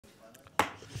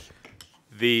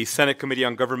The Senate Committee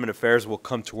on Government Affairs will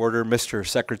come to order. Mr.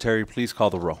 Secretary, please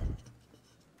call the roll.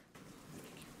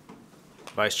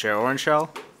 Vice Chair Orenshaw,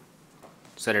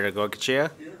 Senator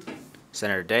Goycochea,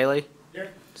 Senator Daley,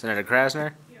 Senator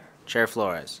Krasner, Chair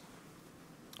Flores.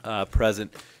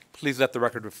 Present. Please let the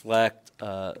record reflect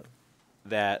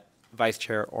that Vice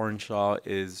Chair Orenshaw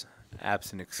is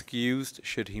absent excused.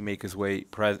 Should he make his way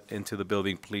into the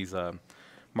building, please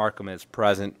mark him as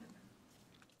present.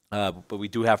 But we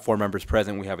do have 4 members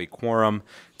present. We have a quorum.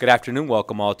 Good afternoon.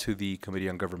 Welcome all to the Committee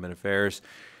on Government Affairs.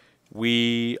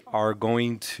 We are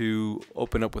going to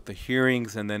open up with the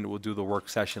hearings, and then we'll do the work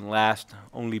session last,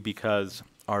 only because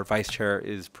our Vice Chair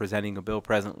is presenting a bill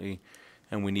presently,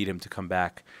 and we need him to come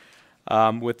back.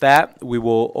 With that, we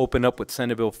will open up with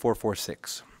Senate Bill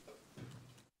 446.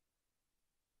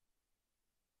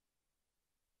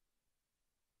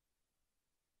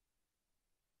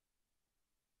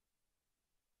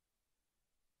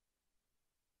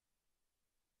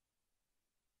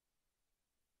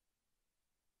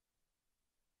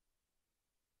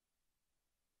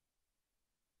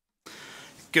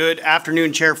 Good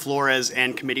afternoon, Chair Flores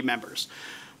and committee members.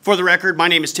 For the record, my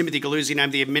name is Timothy Galuzzi, and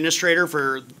I'm the administrator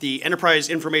for the Enterprise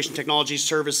Information Technology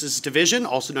Services Division,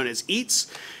 also known as EATS,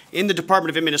 in the Department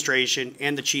of Administration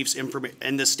and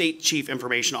the State Chief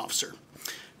Information Officer.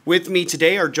 With me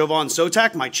today are Jovan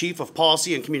Sotak, my Chief of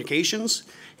Policy and Communications,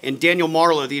 and Daniel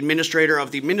Marlowe, the administrator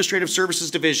of the Administrative Services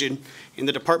Division in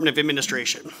the Department of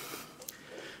Administration.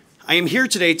 I am here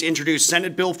today to introduce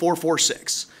Senate Bill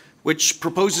 446, which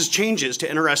proposes changes to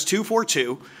NRS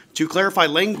 242 to clarify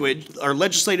language or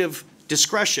legislative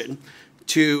discretion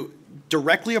to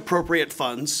directly appropriate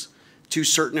funds to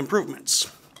certain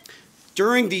improvements.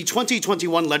 During the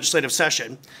 2021 legislative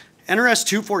session, NRS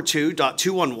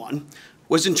 242.211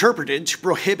 was interpreted to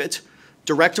prohibit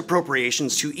direct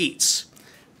appropriations to EATS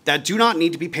that do not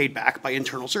need to be paid back by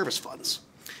internal service funds.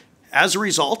 As a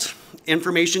result,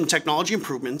 information technology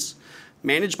improvements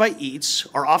managed by EATS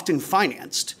are often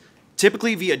financed,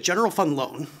 typically via general fund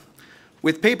loan,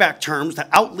 with payback terms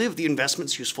that outlive the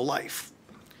investment's useful life.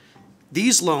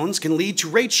 These loans can lead to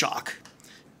rate shock.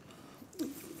 I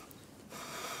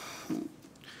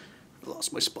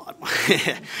lost my spot.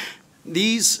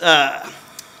 These loans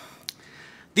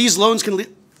can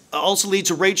also lead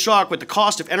to rate shock, with the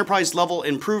cost of enterprise-level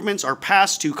improvements are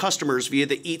passed to customers via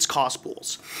the EATS cost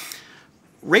pools.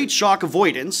 Rate shock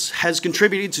avoidance has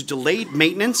contributed to delayed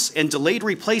maintenance and delayed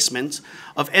replacement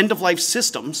of end-of-life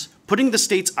systems, putting the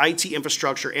state's IT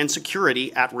infrastructure and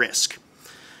security at risk.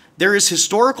 There is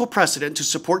historical precedent to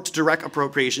support direct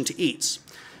appropriation to EATS.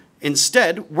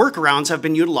 Instead, workarounds have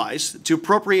been utilized to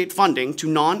appropriate funding to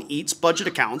non-EATS budget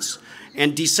accounts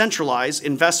and decentralize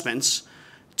investments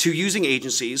to using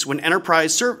agencies when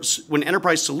enterprise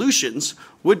solutions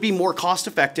would be more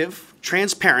cost-effective,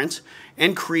 transparent,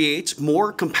 and create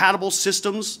more compatible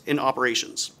systems and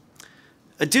operations.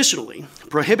 Additionally,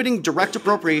 prohibiting direct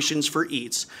appropriations for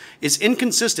EATS is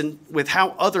inconsistent with how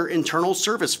other internal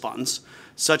service funds,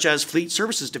 such as Fleet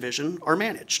Services Division, are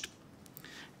managed.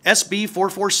 SB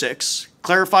 446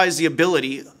 clarifies the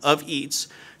ability of EATS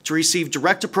to receive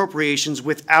direct appropriations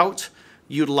without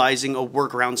utilizing a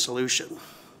workaround solution.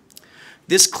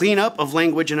 This cleanup of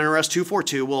language in NRS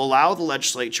 242 will allow the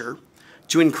legislature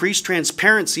to increase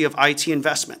transparency of IT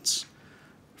investments,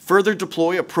 further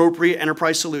deploy appropriate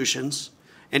enterprise solutions,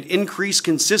 and increase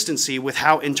consistency with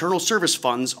how internal service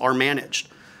funds are managed.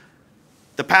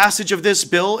 The passage of this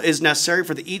bill is necessary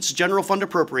for the EATS general fund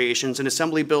appropriations in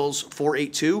Assembly Bills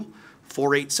 482,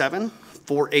 487,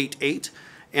 488,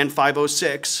 and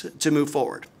 506 to move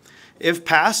forward. If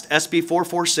passed, SB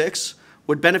 446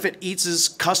 would benefit EATS's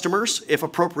customers if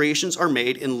appropriations are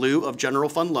made in lieu of general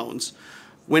fund loans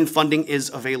when funding is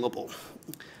available.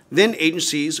 Then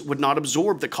agencies would not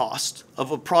absorb the cost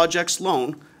of a project's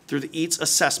loan through the EATS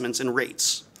assessments and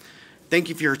rates. Thank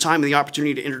you for your time and the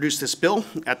opportunity to introduce this bill.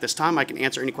 At this time, I can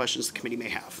answer any questions the committee may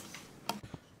have.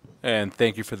 And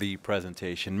thank you for the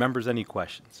presentation. Members, any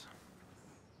questions?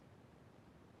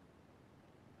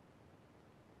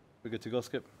 We good to go,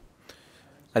 Skip?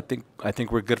 I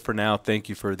think we're good for now. Thank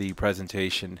you for the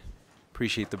presentation.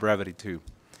 Appreciate the brevity too.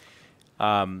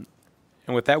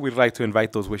 And with that, we'd like to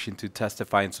invite those wishing to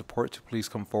testify in support to please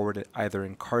come forward either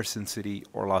in Carson City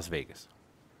or Las Vegas.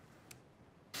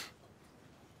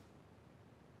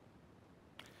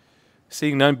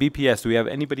 Seeing none, BPS, do we have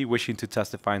anybody wishing to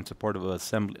testify in support of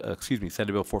Senate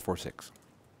Bill 446?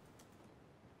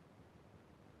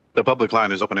 The public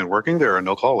line is open and working. There are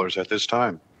no callers at this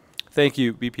time. Thank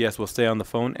you. BPS will stay on the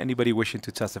phone. Anybody wishing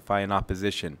to testify in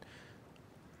opposition?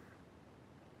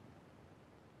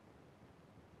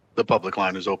 The public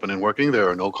line is open and working. There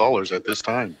are no callers at this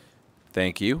time.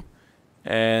 Thank you.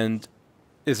 And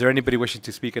is there anybody wishing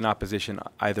to speak in opposition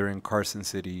either in Carson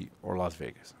City or Las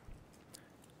Vegas?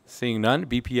 Seeing none,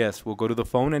 BPS will go to the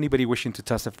phone. Anybody wishing to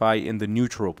testify in the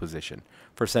neutral position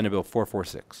for Senate Bill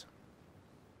 446?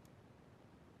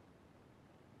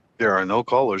 There are no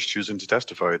callers choosing to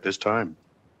testify at this time.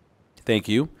 Thank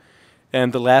you.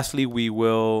 And lastly, we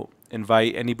will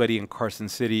invite anybody in Carson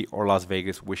City or Las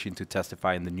Vegas wishing to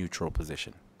testify in the neutral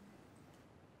position.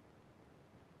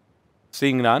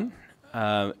 Seeing none,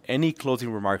 any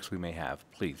closing remarks we may have,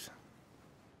 please.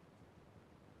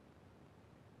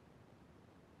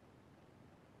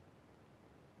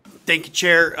 Thank you,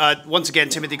 Chair. Once again,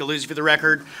 Timothy Galuzzi for the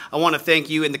record. I want to thank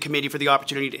you and the committee for the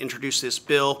opportunity to introduce this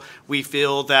bill. We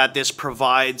feel that this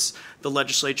provides the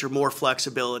legislature more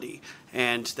flexibility,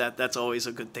 and that's always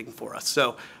a good thing for us.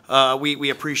 So we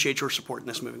appreciate your support in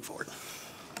this moving forward.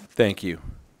 Thank you.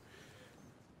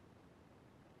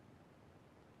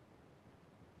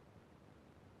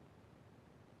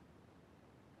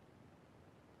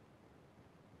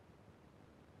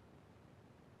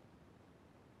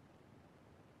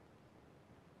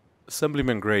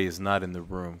 Assemblyman Gray is not in the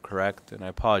room, correct? And I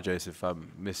apologize if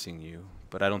I'm missing you,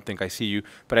 but I don't think I see you.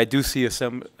 But I do see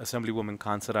Assemblywoman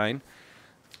Considine.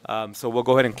 So we'll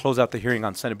go ahead and close out the hearing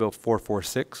on Senate Bill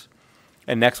 446.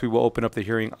 And next we will open up the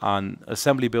hearing on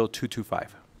Assembly Bill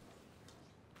 225.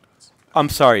 I'm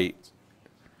sorry.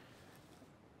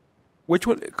 Which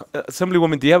one?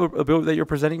 Assemblywoman, do you have a bill that you're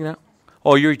presenting now?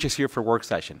 Oh, you're just here for work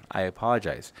session. I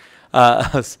apologize.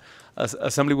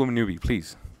 Assemblywoman Newby,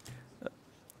 please.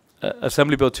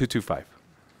 Assembly Bill 225.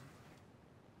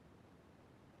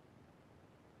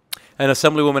 And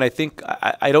Assemblywoman, I think,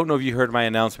 I don't know if you heard my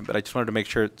announcement, but I just wanted to make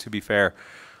sure, to be fair.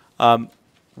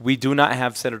 We do not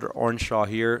have Senator Ornshaw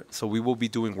here, so we will be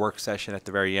doing work session at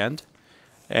the very end.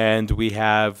 And we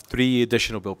have 3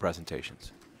 additional bill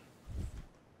presentations.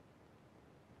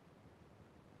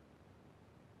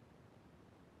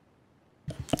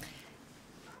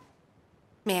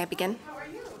 May I begin? How are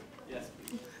you? Yes.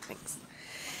 Thanks.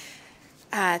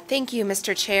 Thank you,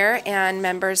 Mr. Chair and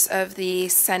members of the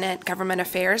Senate Government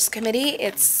Affairs Committee.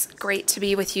 It's great to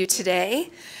be with you today.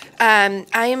 I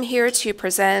am here to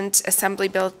present Assembly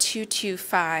Bill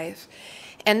 225.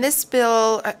 And this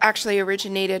bill actually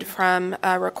originated from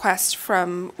a request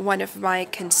from one of my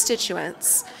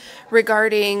constituents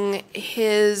regarding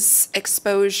his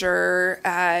exposure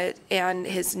and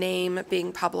his name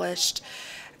being published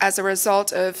as a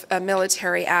result of a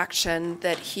military action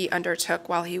that he undertook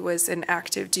while he was in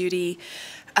active duty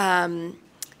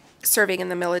serving in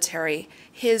the military.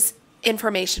 His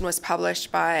information was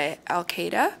published by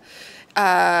Al-Qaeda,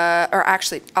 or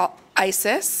actually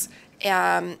ISIS,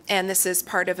 and this is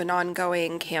part of an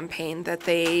ongoing campaign that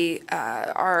they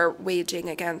are waging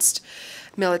against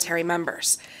military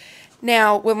members.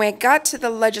 Now, when we got to the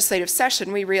legislative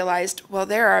session, we realized, well,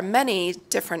 there are many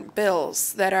different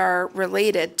bills that are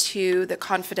related to the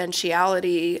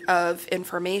confidentiality of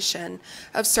information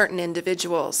of certain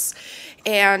individuals.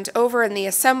 And over in the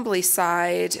Assembly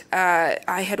side,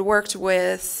 I had worked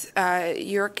with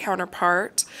your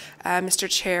counterpart, Mr.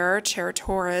 Chair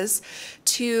Torres,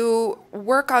 to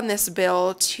work on this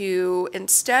bill to,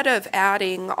 instead of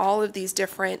adding all of these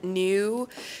different new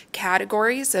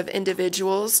categories of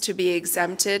individuals to be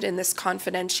exempted in this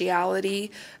confidentiality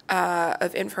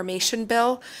of information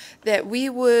bill, that we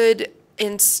would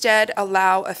instead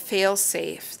allow a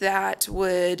fail-safe that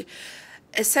would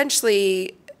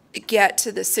essentially get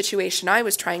to the situation I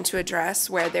was trying to address,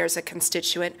 where there's a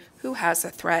constituent who has a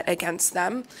threat against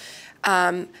them,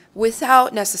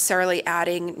 without necessarily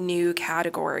adding new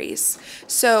categories.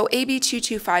 So AB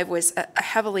 225 was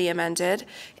heavily amended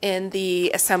in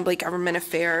the Assembly Government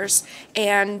Affairs,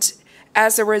 and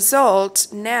as a result,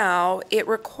 now it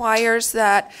requires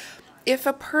that if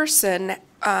a person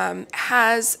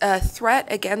has a threat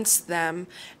against them,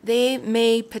 they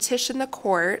may petition the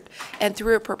court, and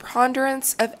through a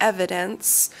preponderance of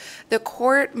evidence, the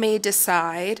court may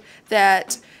decide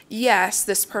that, yes,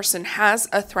 this person has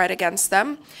a threat against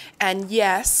them, and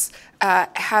yes,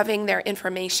 having their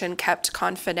information kept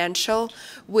confidential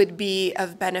would be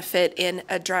of benefit in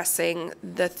addressing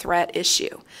the threat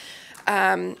issue.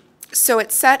 So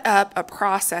it set up a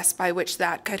process by which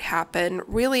that could happen,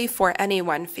 really for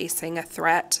anyone facing a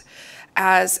threat,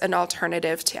 as an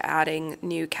alternative to adding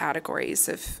new categories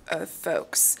of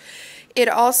folks. It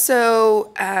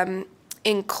also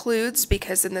includes,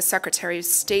 because in the Secretary of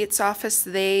State's office,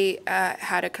 they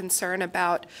had a concern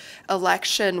about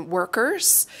election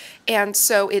workers. And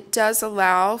so it does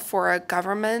allow for a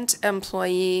government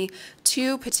employee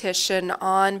to petition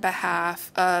on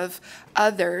behalf of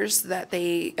others that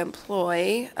they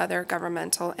employ, other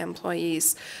governmental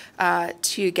employees,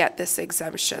 to get this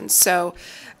exemption. So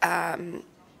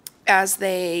as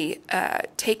they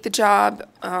take the job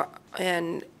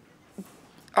and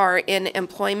are in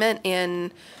employment in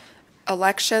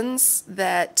elections,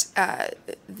 that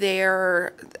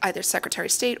their either Secretary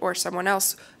of State or someone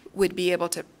else would be able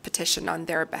to petition on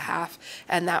their behalf,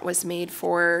 and that was made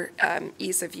for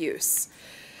ease of use.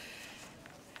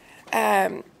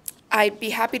 I'd be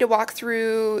happy to walk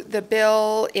through the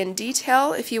bill in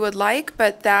detail if you would like,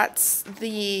 but that's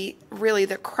really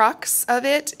the crux of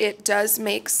it. It does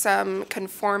make some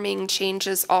conforming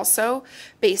changes also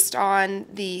based on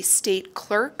the state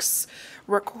clerk's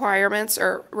requirements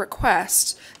or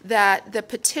request that the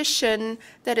petition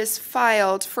that is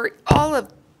filed for all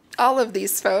of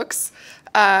these folks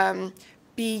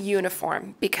be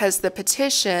uniform, because the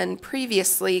petition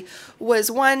previously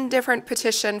was one different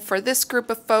petition for this group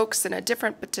of folks and a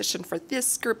different petition for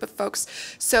this group of folks.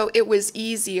 So it was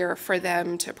easier for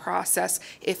them to process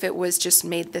if it was just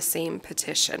made the same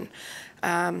petition.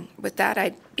 With that,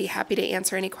 I'd be happy to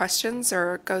answer any questions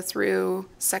or go through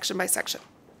section by section.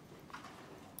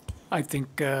 I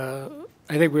think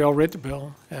we all read the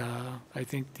bill. I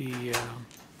think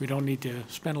we don't need to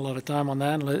spend a lot of time on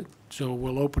that. So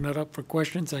we'll open it up for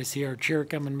questions. I see our chair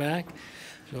coming back,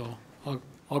 so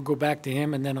I'll go back to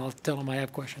him and then I'll tell him I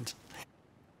have questions.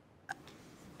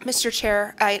 Mr.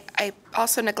 Chair, I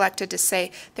also neglected to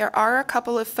say there are a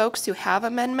couple of folks who have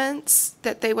amendments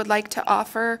that they would like to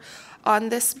offer on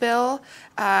this bill.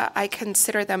 I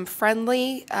consider them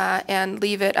friendly and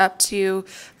leave it up to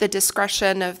the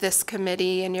discretion of this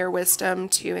committee and your wisdom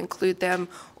to include them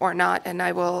or not, and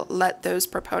I will let those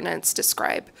proponents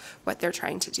describe what they're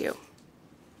trying to do.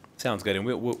 Sounds good, and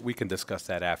we can discuss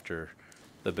that after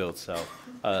the bill itself.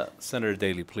 Senator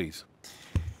Daley, please.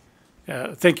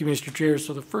 Thank you, Mr. Chair.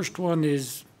 So the first one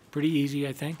is pretty easy,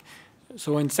 I think.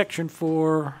 So in section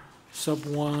 4, sub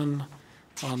 1,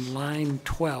 on line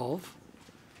 12,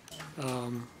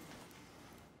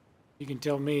 you can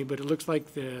tell me, but it looks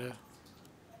like the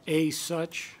A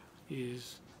such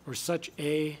is, or such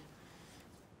A,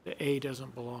 the A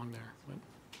doesn't belong there.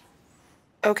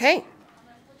 Okay.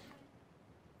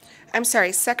 I'm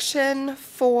sorry, section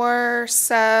 4,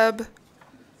 sub,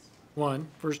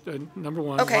 Number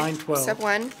 1, okay, line 12. sub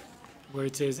 1. Where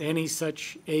it says any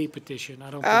such A petition.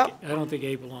 I don't think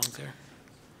A belongs there.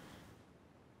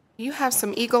 You have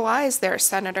some eagle eyes there, I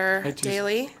Senator just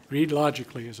Daley. read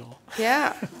logically is all.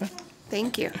 Yeah,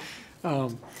 thank you.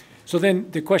 So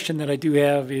then the question that I do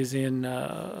have is in,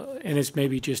 and it's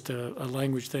maybe just a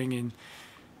language thing, in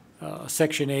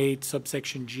section 8,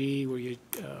 subsection G, where you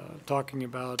were talking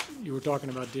about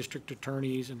district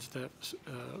attorneys and stuff,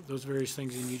 those various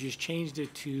things, and you just changed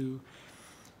it to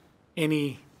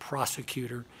any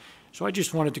prosecutor. So I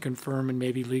just wanted to confirm, and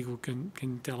maybe legal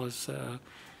can tell us.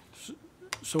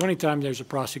 So anytime there's a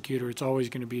prosecutor, it's always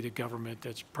going to be the government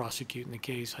that's prosecuting the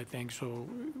case, I think. So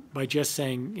by just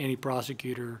saying any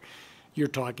prosecutor, you're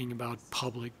talking about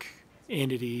public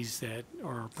entities that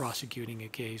are prosecuting a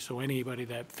case. So anybody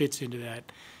that fits into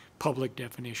that public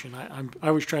definition.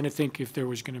 I was trying to think if there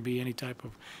was going to be any type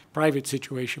of private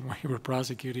situation where you were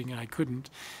prosecuting, and I couldn't.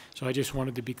 So I just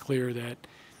wanted to be clear that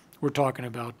we're talking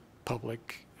about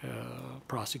public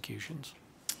prosecutions.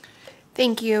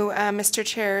 Thank you, Mr.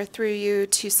 Chair. Through you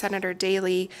to Senator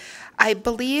Daley. I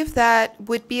believe that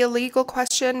would be a legal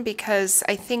question because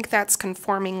I think that's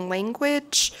conforming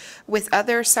language with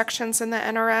other sections in the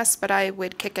NRS, but I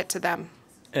would kick it to them.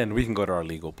 And we can go to our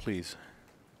legal, please.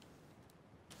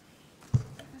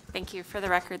 Thank you. For the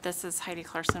record, this is Heidi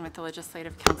Clarkson with the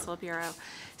Legislative Counsel Bureau.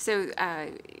 So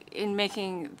in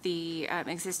making the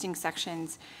existing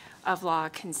sections of law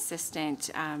consistent,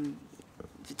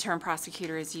 the term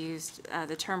prosecutor is used.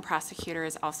 The term prosecutor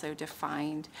is also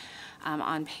defined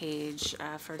on page,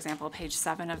 for example, page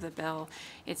 7 of the bill.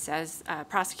 It says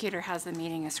prosecutor has the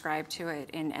meaning ascribed to it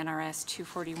in NRS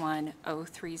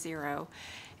 241.030.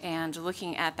 And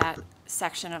looking at that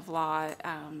section of law,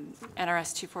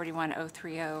 NRS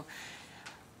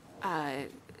 241.030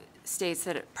 states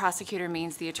that a prosecutor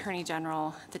means the attorney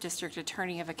general, the district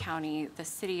attorney of a county, the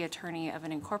city attorney of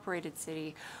an incorporated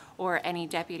city, or any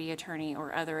deputy attorney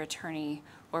or other attorney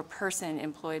or person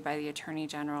employed by the attorney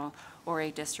general or a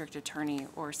district attorney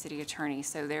or city attorney.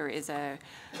 So there is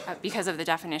because of the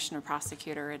definition of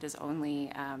prosecutor, it is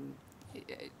only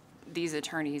these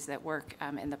attorneys that work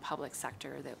in the public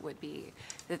sector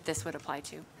that this would apply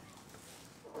to.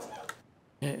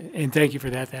 And thank you for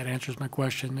that. That answers my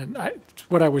question. And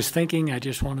what I was thinking, I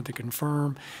just wanted to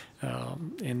confirm.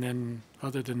 And then,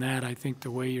 other than that, I think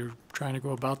the way you're trying to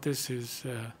go about this is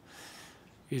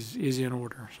in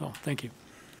order. So, thank you.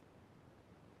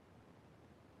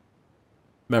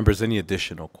 Members, any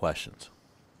additional questions?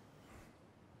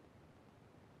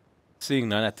 Seeing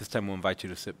none, at this time we'll invite you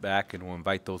to sit back, and we'll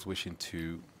invite those wishing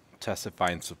to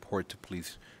testify in support to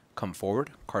please come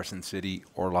forward, Carson City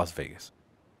or Las Vegas.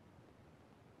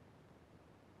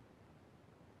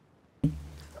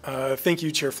 Thank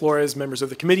you, Chair Flores, members of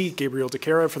the committee, Gabriel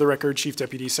DeCara, for the record, Chief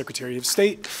Deputy Secretary of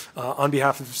State. On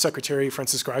behalf of Secretary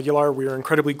Francisco Aguilar, we are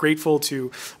incredibly grateful to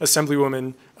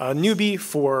Assemblywoman Newby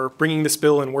for bringing this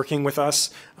bill and working with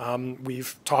us.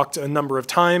 We've talked a number of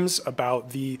times about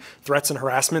the threats and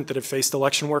harassment that have faced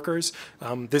election workers.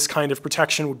 This kind of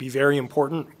protection would be very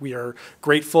important. We are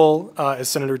grateful, as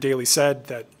Senator Daley said,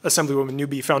 that Assemblywoman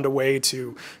Newby found a way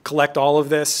to collect all of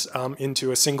this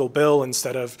into a single bill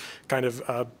instead of kind of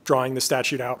drawing the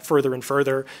statute out further and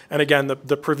further. And again,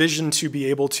 the provision to be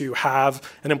able to have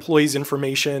an employee's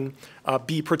information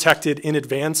be protected in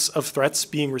advance of threats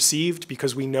being received,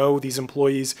 because we know these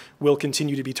employees will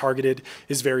continue to be targeted,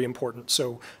 is very important.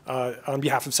 So on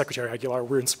behalf of Secretary Aguilar,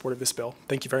 we're in support of this bill.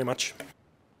 Thank you very much.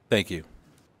 Thank you.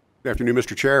 Good afternoon,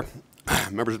 Mr. Chair,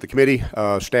 members of the committee,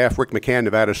 staff, Rick McCann,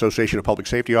 Nevada Association of Public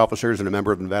Safety Officers, and a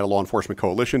member of the Nevada Law Enforcement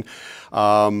Coalition.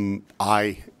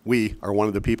 We are one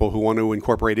of the people who want to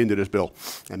incorporate into this bill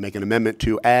and make an amendment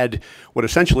to add what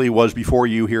essentially was before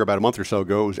you here about a month or so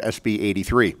ago, was SB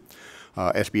 83.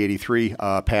 SB 83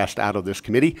 passed out of this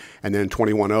committee, and then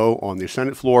 21-0 on the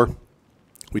Senate floor.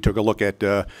 We took a look at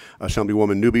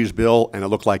Assemblywoman Newby's bill, and it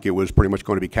looked like it was pretty much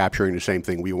going to be capturing the same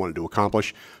thing we wanted to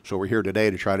accomplish. So we're here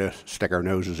today to try to stick our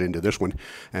noses into this one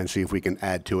and see if we can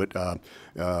add to it.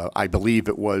 I believe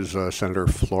it was Senator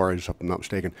Flores, if I'm not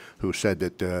mistaken, who said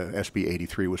that SB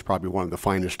 83 was probably one of the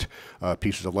finest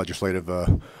pieces of legislative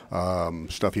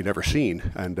stuff you'd ever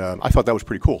seen. And I thought that was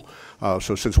pretty cool.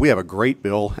 So since we have a great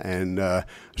bill and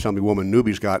Assemblywoman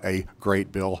Newby's got a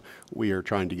great bill, we are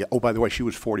trying to get, oh, by the way, she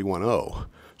was 41-0.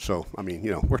 So, I mean,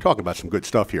 you know, we're talking about some good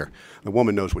stuff here. The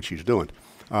woman knows what she's doing.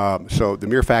 So the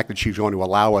mere fact that she's going to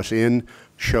allow us in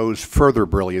shows further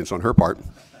brilliance on her part.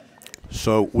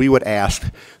 So we would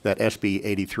ask that SB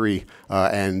 83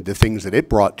 and the things that it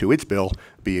brought to its bill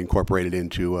be incorporated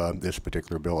into this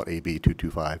particular bill at AB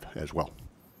 225 as well.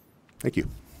 Thank you.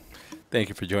 Thank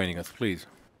you for joining us. Please.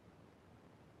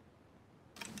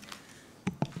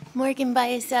 Morgan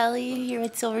Biaselli here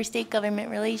with Silver State Government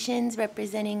Relations,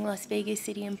 representing Las Vegas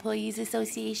City Employees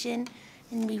Association,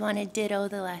 and we want to ditto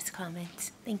the last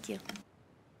comments. Thank you.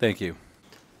 Thank you.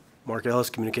 Mark Ellis,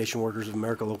 Communication Workers of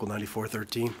America, Local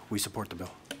 9413. We support the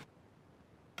bill.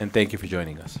 And thank you for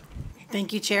joining us.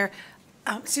 Thank you, Chair.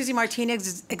 Susie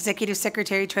Martinez, Executive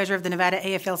Secretary, Treasurer of the Nevada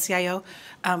AFL-CIO.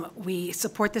 We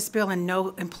support this bill, and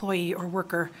no employee or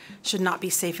worker should not be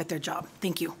safe at their job.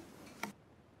 Thank you.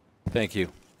 Thank you.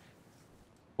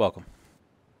 Welcome.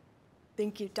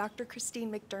 Thank you. Dr.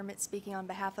 Christine McDermott speaking on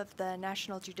behalf of the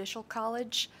National Judicial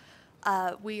College.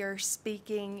 We are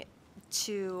speaking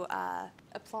to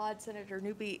applaud Senator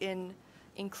Newby in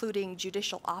including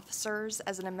judicial officers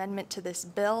as an amendment to this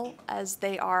bill, as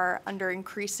they are under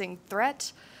increasing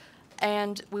threat,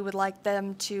 and we would like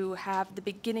them to have the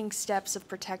beginning steps of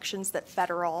protections that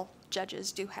federal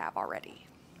judges do have already.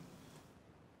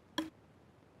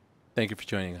 Thank you for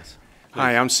joining us.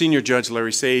 Hi, I'm Senior Judge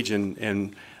Larry Sage,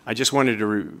 and I just wanted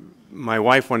to, my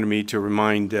wife wanted me to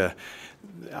remind,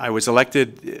 I was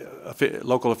elected,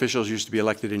 local officials used to be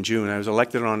elected in June. I was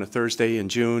elected on a Thursday in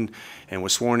June and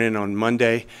was sworn in on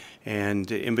Monday, and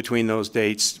in between those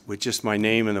dates, with just my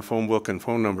name and the phone book and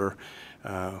phone number,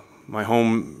 my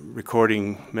home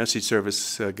recording message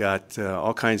service got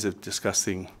all kinds of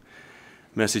disgusting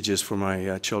messages for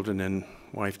my children and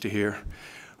wife to hear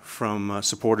from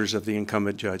supporters of the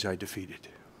incumbent judge I defeated.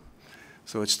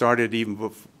 So it started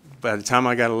even by the time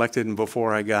I got elected and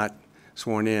before I got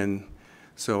sworn in.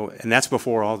 So, and that's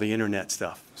before all the internet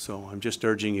stuff. So I'm just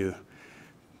urging you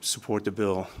support the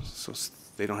bill so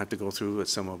they don't have to go through what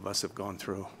some of us have gone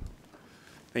through.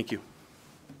 Thank you.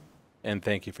 And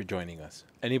thank you for joining us.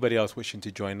 Anybody else wishing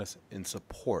to join us in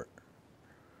support?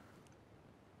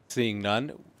 Seeing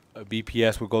none,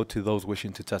 BPS will go to those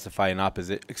wishing to testify in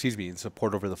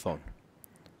support over the phone.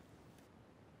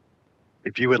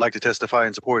 If you would like to testify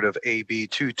in support of AB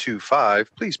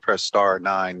 225, please press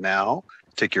 *9 now.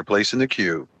 Take your place in the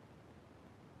queue.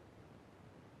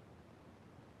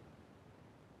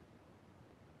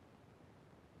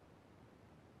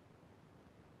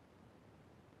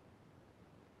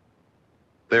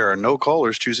 There are no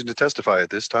callers choosing to testify at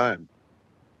this time.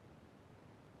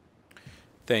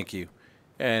 Thank you.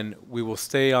 And we will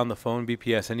stay on the phone.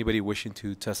 BPS, anybody wishing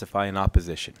to testify in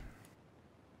opposition?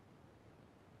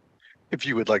 If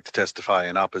you would like to testify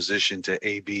in opposition to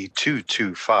AB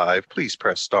 225, please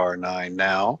press star 9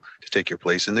 now to take your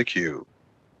place in the queue.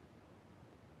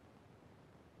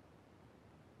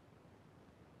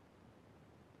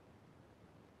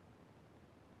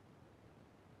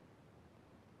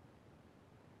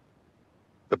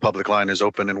 The public line is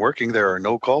open and working. There are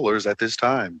no callers at this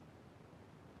time.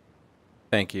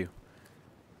 Thank you.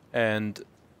 And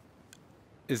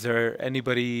is there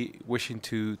anybody wishing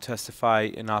to testify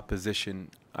in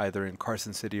opposition, either in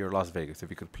Carson City or Las Vegas? If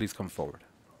you could please come forward.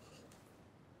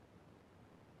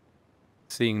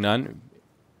 Seeing none,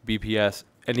 BPS,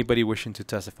 anybody wishing to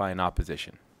testify in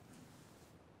opposition?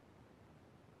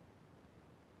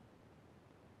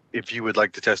 If you would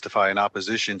like to testify in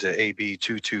opposition to AB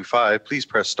 225, please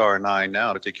press star 9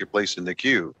 now to take your place in the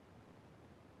queue.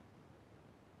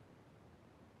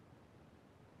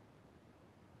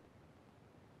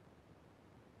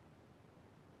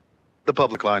 The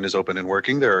public line is open and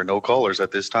working. There are no callers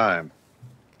at this time.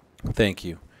 Thank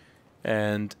you.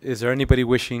 And is there anybody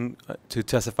wishing to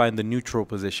testify in the neutral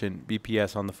position?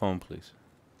 BPS on the phone, please.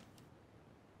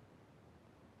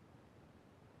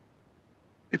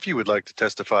 If you would like to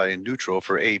testify in neutral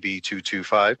for AB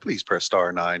 225, please press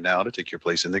star 9 now to take your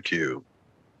place in the queue.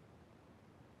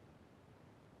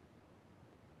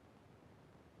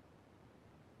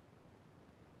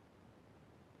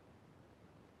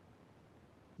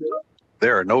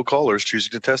 There are no callers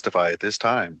choosing to testify at this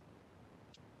time.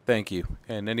 Thank you.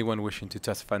 And anyone wishing to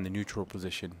testify in the neutral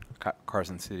position,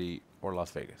 Carson City or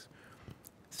Las Vegas?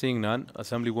 Seeing none,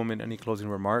 Assemblywoman, any closing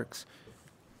remarks?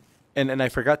 And I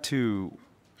forgot to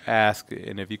ask,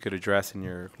 and if you could address in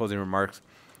your closing remarks,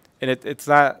 and it's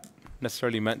not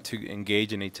necessarily meant to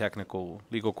engage in a technical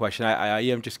legal question. I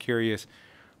am just curious,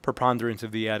 preponderance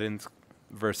of the evidence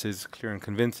versus clear and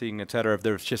convincing, et cetera, if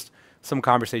there was just some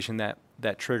conversation that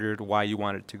triggered why you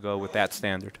wanted to go with that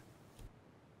standard.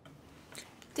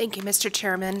 Thank you, Mr.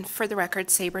 Chairman. For the record,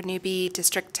 Saber Newby,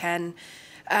 District 10.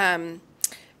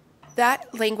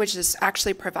 That language is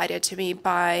actually provided to me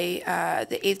by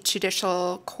the 8th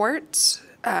Judicial Court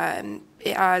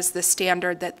as the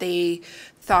standard that they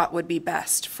thought would be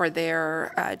best for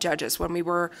their judges. When we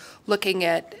were looking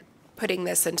at putting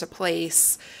this into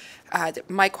place,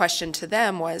 my question to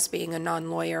them was, being a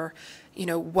non-lawyer, you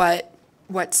know,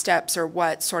 what steps or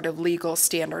what sort of legal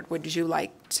standard would you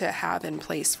like to have in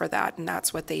place for that? And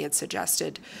that's what they had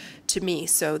suggested to me,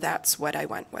 so that's what I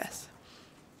went with.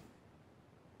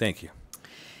 Thank you.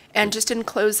 And just in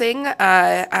closing,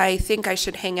 I think I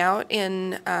should hang out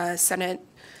in Senate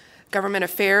Government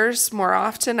Affairs more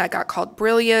often. I got called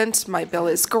brilliant. My bill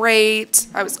is great.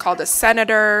 I was called a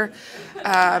senator.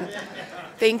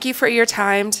 Thank you for your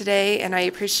time today, and I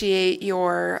appreciate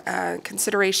your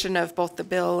consideration of both the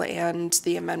bill and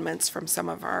the amendments from some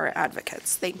of our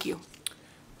advocates. Thank you.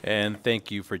 And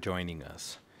thank you for joining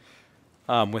us.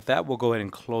 With that, we'll go ahead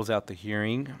and close out the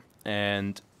hearing.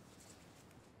 And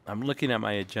I'm looking at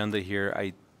my agenda here.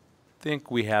 I think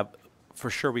we have,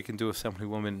 for sure, we can do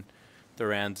Assemblywoman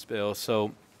Duran's bill.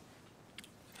 So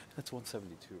that's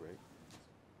 172, right?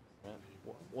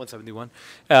 171.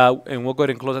 And we'll go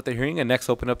ahead and close out the hearing, and next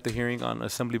open up the hearing on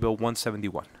Assembly Bill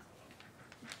 171.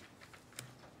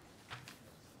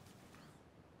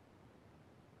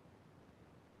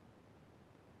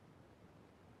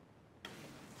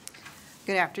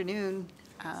 Good afternoon,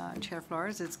 Chair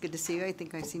Flores. It's good to see you. I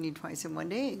think I've seen you twice in one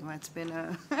day. It's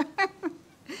been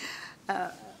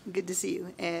good to see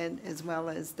you, and as well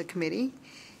as the committee.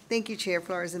 Thank you, Chair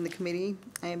Flores and the committee.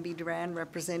 I am B. Duran,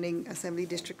 representing Assembly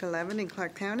District 11 in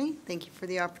Clark County. Thank you for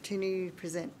the opportunity to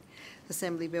present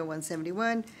Assembly Bill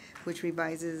 171, which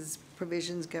revises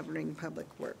provisions governing public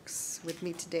works. With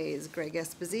me today is Greg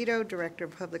Esposito, Director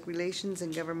of Public Relations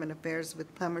and Government Affairs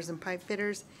with Plumbers and Pipe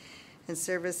Fitters and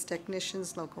Service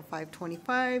Technicians, Local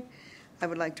 525. I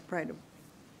would like to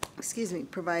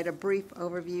provide a brief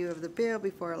overview of the bill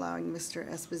before allowing Mr.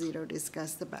 Esposito to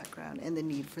discuss the background and the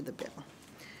need for the bill.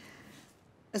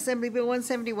 Assembly Bill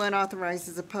 171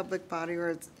 authorizes a public body or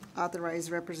its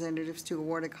authorized representatives to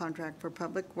award a contract for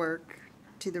public work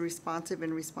to the responsive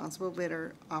and responsible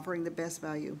bidder offering the best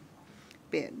value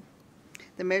bid.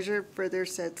 The measure further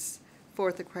sets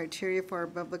forth the criteria for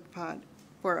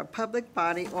a public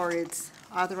body or its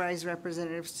authorized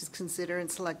representatives to consider in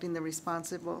selecting the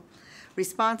responsive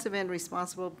and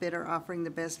responsible bidder offering the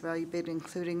best value bid,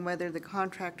 including whether the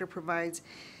contractor provides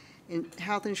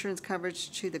health insurance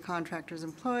coverage to the contractor's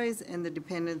employees and the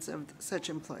dependents of such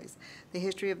employees. The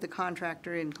history of the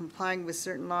contractor in complying with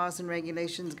certain laws and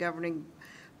regulations governing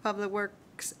public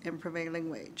works and prevailing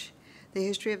wage. The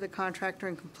history of the contractor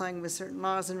in complying with certain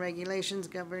laws and regulations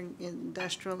governing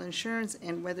industrial insurance,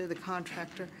 and whether the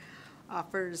contractor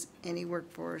offers any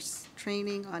workforce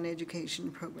training on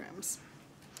education programs.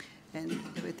 And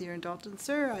with your indulgence,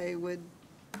 sir, I would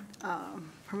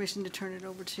permission to turn it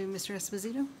over to Mr.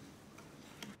 Esposito.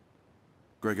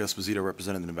 Greg Esposito,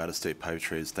 representing the Nevada State Pipe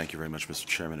Trades. Thank you very much, Mr.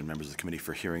 Chairman and members of the committee,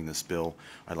 for hearing this bill.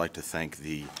 I'd like to thank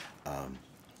the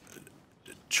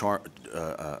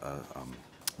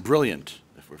brilliant,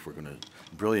 if we're going to,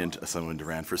 brilliant Assemblyman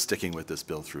Duran for sticking with this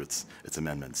bill through its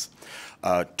amendments.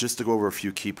 Just to go over a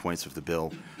few key points of the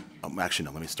bill. Actually,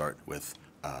 no, let me start with,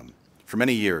 for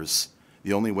many years,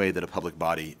 the only way that a public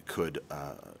body could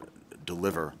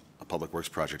deliver a public works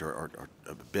project or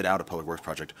bid out a public works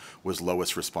project was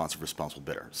lowest responsive responsible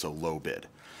bidder, so low bid.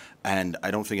 And I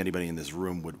don't think anybody in this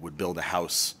room would build a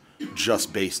house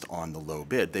just based on the low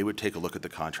bid. They would take a look at the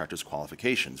contractor's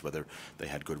qualifications, whether they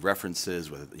had good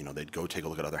references, whether they'd go take a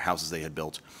look at other houses they had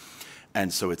built.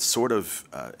 And so it's sort of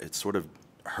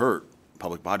hurt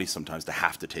public bodies sometimes to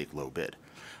have to take low bid.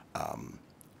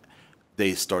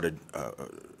 They started,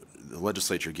 the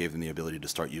legislature gave them the ability to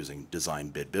start using design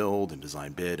bid build and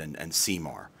design bid and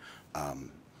CMAR,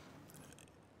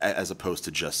 as opposed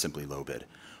to just simply low bid.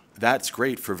 That's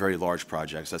great for very large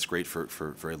projects. That's great for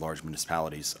very large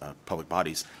municipalities, public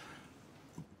bodies.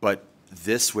 But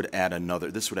this would add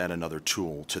another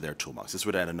tool to their toolbox. This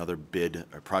would add another bid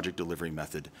or project delivery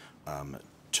method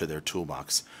to their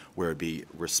toolbox, where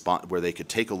where they could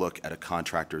take a look at a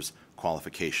contractor's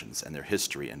qualifications and their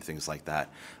history and things like that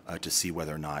to see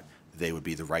whether or not they would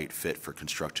be the right fit for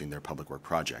constructing their public work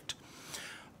project.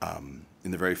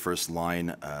 In the very first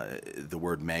line, the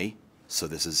word may. So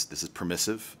this is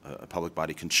permissive. A public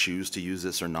body can choose to use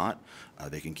this or not.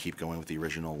 They can keep going with the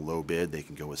original low bid. They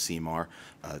can go with CMAR.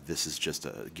 This is just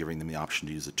giving them the option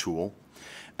to use a tool.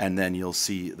 And then you'll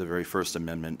see the very first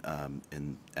amendment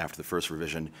after the first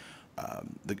revision,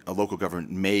 a local government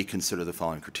may consider the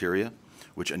following criteria,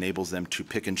 which enables them to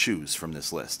pick and choose from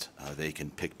this list. They can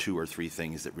pick 2 or 3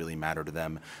 things that really matter to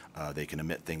them. They can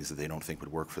omit things that they don't think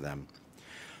would work for them.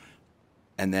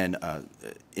 And then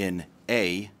in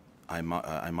A, I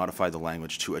modified the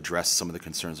language to address some of the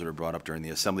concerns that were brought up during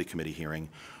the Assembly Committee hearing,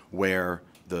 where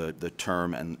the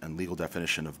term and legal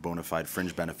definition of bona fide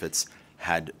fringe benefits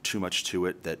had too much to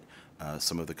it that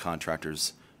some of the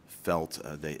contractors felt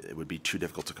it would be too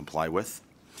difficult to comply with.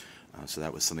 So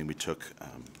that was something we took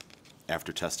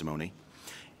after testimony.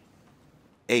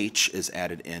 H is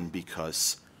added in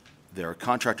because there are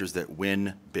contractors that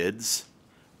win bids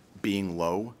being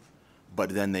low, but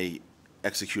then they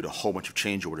execute a whole bunch of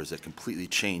change orders that completely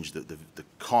change the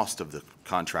cost of the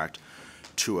contract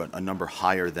to a number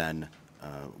higher than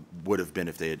would have been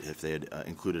if they had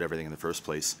included everything in the first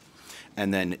place.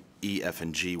 And then E, F,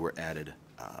 and G were added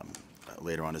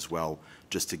later on as well,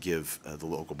 just to give the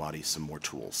local body some more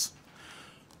tools.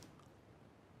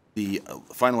 The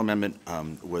final amendment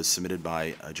was submitted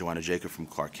by Joanna Jacob from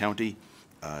Clark County.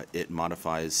 It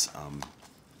modifies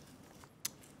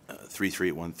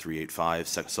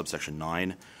 3381-385, subsection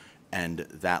 9, and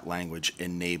that language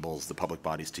enables the public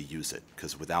bodies to use it,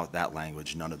 because without that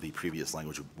language, none of the previous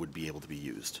language would be able to be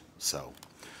used. So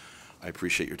I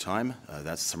appreciate your time.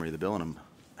 That's the summary of the bill, and I'm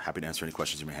happy to answer any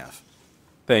questions you may have.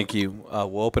 Thank you.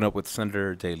 We'll open up with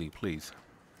Senator Daley, please.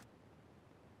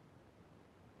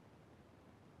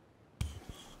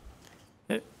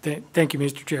 Thank you,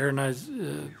 Mr. Chair. And I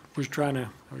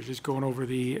was just going over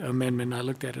the amendment. I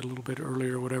looked at it a little bit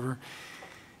earlier or whatever.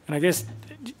 And I guess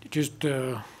just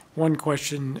one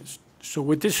question. So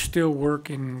would this still work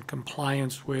in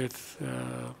compliance with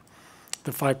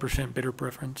the 5% bidder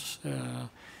preference?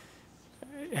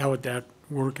 How would that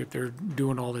work if they're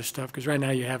doing all this stuff? Because right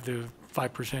now you have the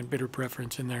 5% bidder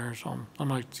preference in there. So I'm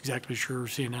not exactly sure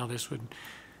seeing how this would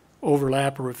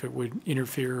overlap or if it would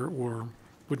interfere or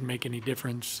wouldn't make any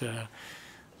difference.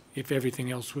 If everything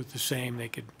else was the same, they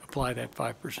could apply that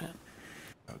 5%.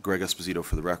 Greg Esposito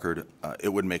for the record. It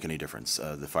wouldn't make any difference.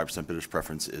 The 5% bidder's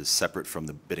preference is separate from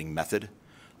the bidding method.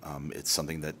 It's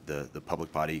something that the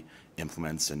public body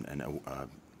implements, and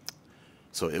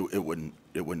so it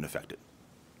wouldn't affect it.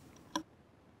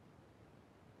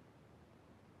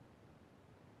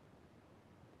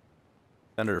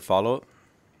 Senator, follow-up.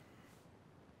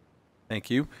 Thank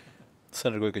you.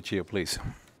 Senator Goycochea, please.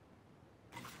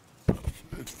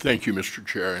 Thank you, Mr.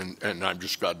 Chair, and I'm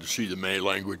just glad to see the May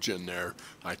language in there.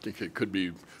 I think it could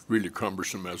be really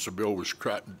cumbersome as the bill was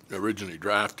originally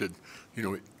drafted. You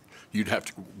know, you'd have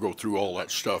to go through all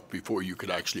that stuff before you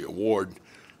could actually award.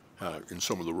 In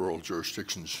some of the rural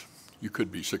jurisdictions, you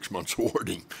could be 6 months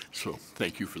awarding. So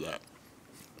thank you for that.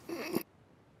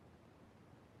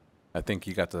 I think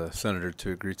you got the senator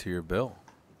to agree to your bill.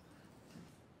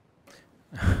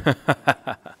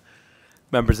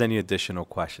 Members, any additional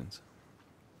questions?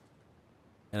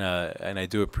 And I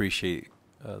do appreciate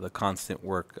the constant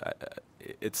work.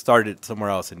 It started somewhere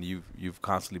else, and you've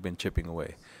constantly been chipping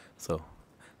away. So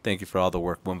thank you for all the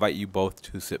work. We'll invite you both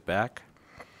to sit back.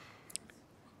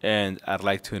 And I'd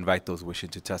like to invite those wishing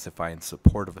to testify in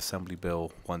support of Assembly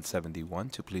Bill 171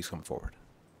 to please come forward.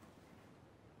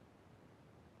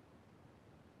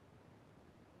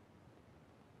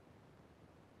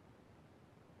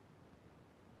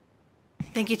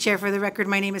 Thank you, Chair. For the record,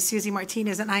 my name is Susie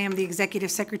Martinez, and I am the Executive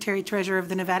Secretary Treasurer of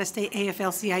the Nevada State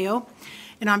AFL-CIO.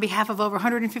 And on behalf of over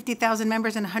 150,000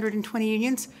 members and 120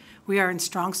 unions, we are in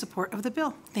strong support of the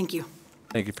bill. Thank you.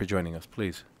 Thank you for joining us.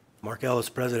 Please. Mark Ellis,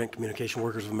 President, Communication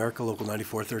Workers of America, Local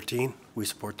 9413. We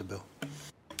support the bill.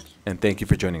 And thank you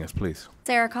for joining us. Please.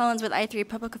 Sarah Collins with I3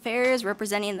 Public Affairs,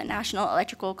 representing the National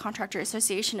Electrical Contractor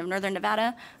Association of Northern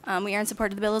Nevada. We are in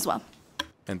support of the bill as well.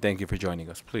 And thank you for joining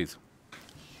us. Please.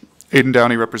 Aiden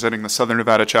Downey, representing the Southern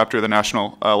Nevada chapter of the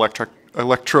National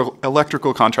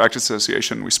Electrical Contractors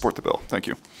Association. We support the bill. Thank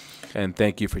you. And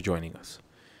thank you for joining us.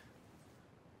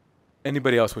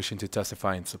 Anybody else wishing to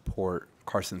testify in support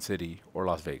Carson City or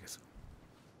Las Vegas?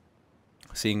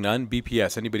 Seeing none,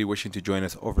 BPS, anybody wishing to join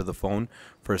us over the phone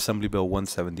for Assembly Bill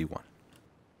 171?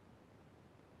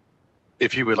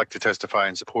 If you would like to testify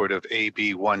in support of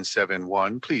AB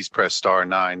 171, please press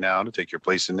 *9 now to take your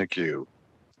place in the queue.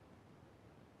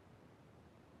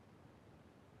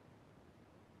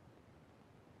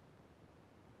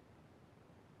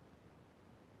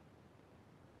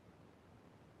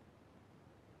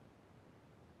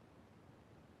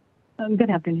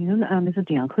 Good afternoon. This is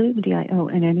Dion Klug,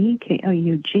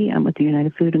 D-I-O-N-N-E-K-L-U-G. I'm with the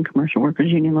United Food and Commercial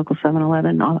Workers Union, Local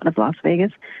 711 out of Las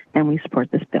Vegas, and we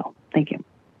support this bill. Thank you.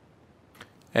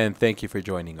 And thank you for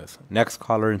joining us. Next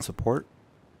caller in support.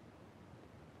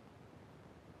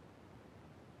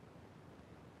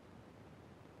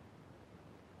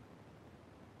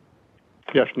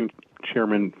 Good afternoon,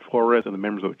 Chairman Flores and the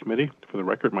members of the committee. For the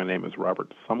record, my name is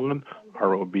Robert Sumlin,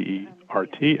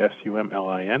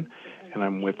 R-O-B-E-R-T-S-U-M-L-I-N, and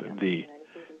I'm with the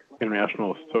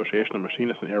International Association of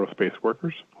Machinists and Aerospace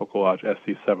Workers, Local Lodge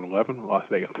SC 711, Las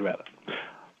Vegas, Nevada.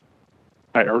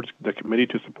 I urge the committee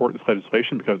to support this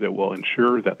legislation because it will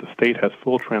ensure that the state has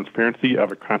full transparency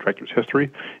of a contractor's history,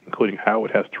 including how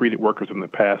it has treated workers in the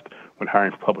past when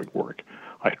hiring for public work.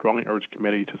 I strongly urge the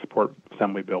committee to support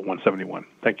Assembly Bill 171.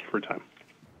 Thank you for your time.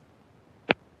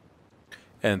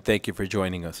 And thank you for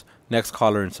joining us. Next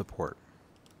caller in support.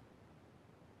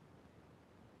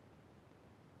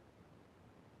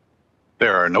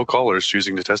 There are no callers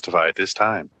choosing to testify at this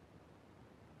time.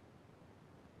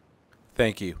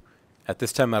 Thank you. At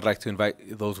this time, I'd like to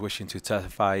invite those wishing to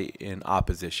testify in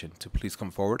opposition to please come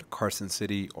forward, Carson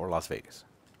City or Las Vegas.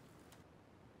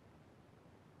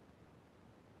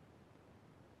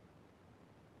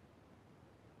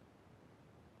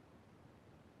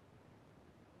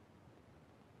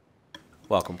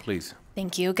 Welcome, please.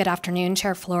 Thank you. Good afternoon,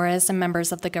 Chair Flores and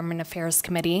members of the Government Affairs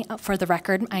Committee. For the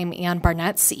record, I'm Ann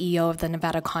Barnett, CEO of the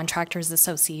Nevada Contractors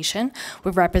Association.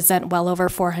 We represent well over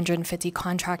 450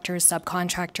 contractors,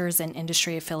 subcontractors, and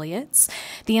industry affiliates.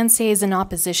 The NCA is in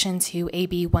opposition to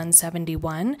AB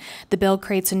 171. The bill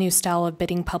creates a new style of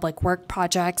bidding public work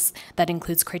projects that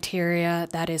includes criteria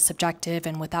that is subjective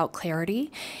and without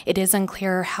clarity. It is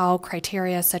unclear how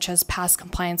criteria such as past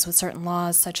compliance with certain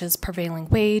laws, such as prevailing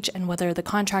wage, and whether the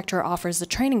contractor offers a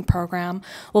training program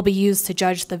will be used to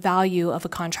judge the value of a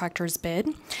contractor's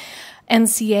bid.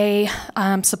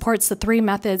 NCA supports the three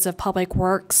methods of public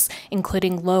works,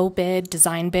 including low bid,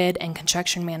 design bid, and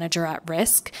construction manager at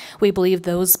risk. We believe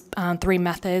those three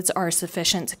methods are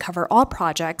sufficient to cover all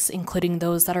projects, including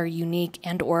those that are unique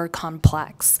and or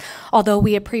complex. Although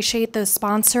we appreciate the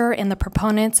sponsor and the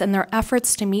proponents and their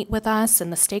efforts to meet with us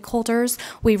and the stakeholders,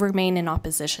 we remain in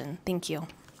opposition. Thank you.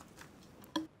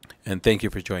 And thank you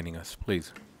for joining us.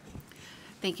 Please.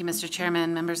 Thank you, Mr.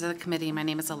 Chairman, members of the committee. My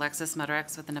name is Alexis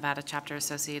Motorex with the Nevada Chapter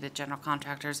Associated General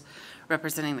Contractors,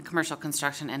 representing the commercial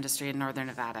construction industry in Northern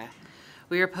Nevada.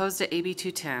 We are opposed to AB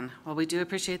 210. While we do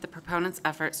appreciate the proponents'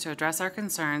 efforts to address our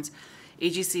concerns,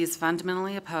 AGC is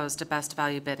fundamentally opposed to best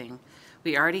value bidding.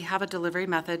 We already have a delivery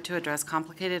method to address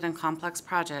complicated and complex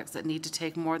projects that need to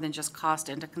take more than just cost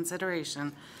into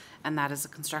consideration, and that is a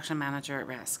construction manager at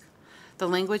risk. The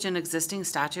language in existing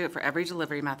statute for every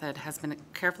delivery method has been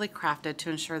carefully crafted to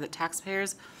ensure that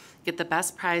taxpayers Get the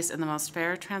best price in the most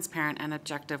fair, transparent, and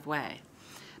objective way.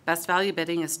 Best value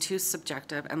bidding is too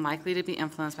subjective and likely to be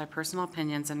influenced by personal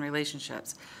opinions and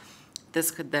relationships.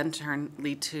 This could then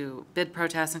lead to bid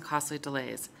protests and costly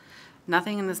delays.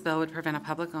 Nothing in this bill would prevent a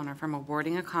public owner from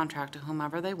awarding a contract to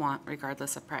whomever they want,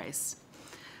 regardless of price.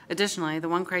 Additionally,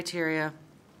 one of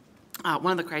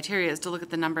the criteria is to look at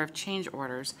the number of change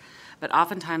orders, but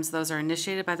oftentimes those are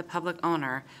initiated by the public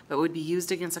owner, but would be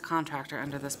used against a contractor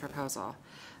under this proposal.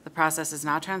 The process is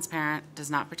not transparent, does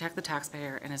not protect the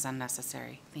taxpayer, and is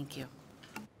unnecessary. Thank you.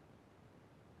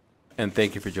 And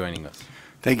thank you for joining us.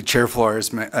 Thank you, Chair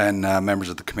Flores and members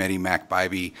of the committee. Mac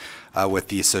Bybee with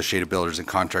the Associated Builders and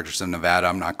Contractors of Nevada.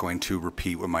 I'm not going to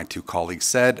repeat what my two colleagues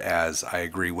said, as I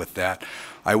agree with that.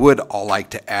 I would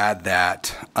like to add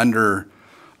that under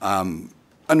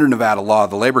Nevada law,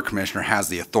 the Labor Commissioner has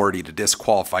the authority to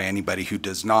disqualify anybody who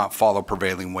does not follow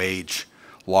prevailing wage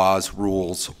laws,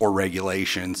 rules, or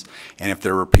regulations, and if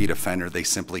they're a repeat offender, they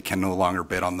simply can no longer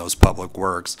bid on those public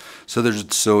works.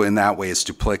 So in that way, it's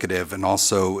duplicative, and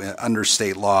also under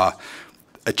state law,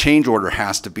 a change order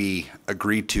has to be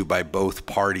agreed to by both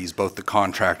parties, both the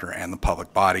contractor and the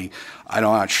public body. I'm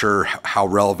not sure how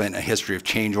relevant a history of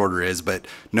change order is, but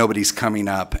nobody's coming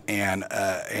up and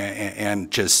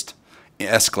just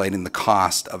escalating the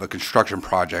cost of a construction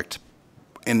project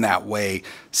in that way,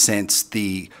 since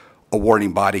the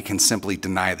awarding body can simply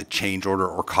deny the change order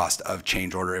or cost of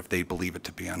change order if they believe it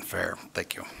to be unfair.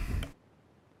 Thank you.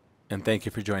 And thank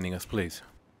you for joining us, please.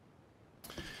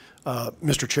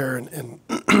 Mr. Chair and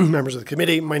members of the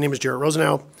committee, my name is Jarrett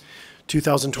Rosenau,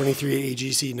 2023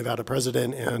 AGC Nevada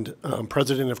President and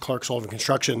President of Clark Sullivan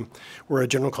Construction. We're a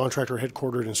general contractor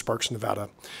headquartered in Sparks, Nevada.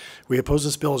 We oppose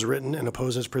this bill as written and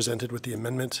oppose as presented with the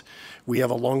amendment. We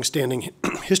have a long-standing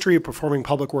history of performing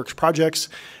public works projects.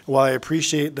 While I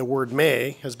appreciate the word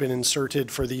may has been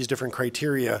inserted for these different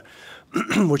criteria,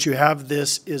 what you have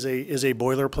this is a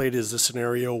boilerplate, is a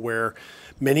scenario where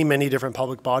many different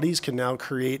public bodies can now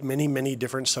create many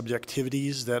different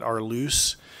subjectivities that are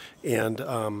loose and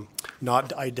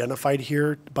not identified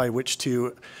here, by which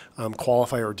to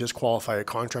qualify or disqualify a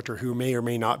contractor who may or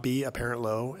may not be a parent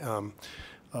low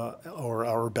or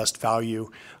our best value.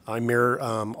 I mirror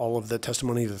all of the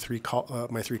testimony of the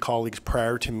my three colleagues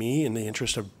prior to me in the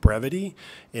interest of brevity,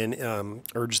 and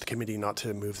urge the committee not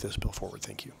to move this bill forward.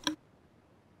 Thank you.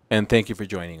 And thank you for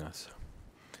joining us.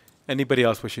 Anybody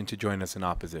else wishing to join us in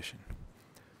opposition?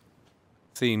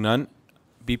 Seeing none,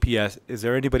 BPS, is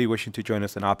there anybody wishing to join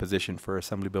us in opposition for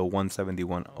Assembly Bill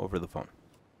 171 over the phone?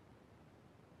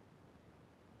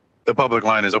 The public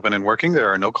line is open and working.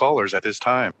 There are no callers at this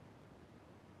time.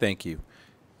 Thank you.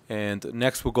 And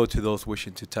next we'll go to those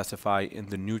wishing to testify in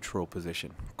the neutral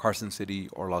position, Carson City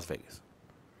or Las Vegas.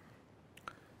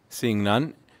 Seeing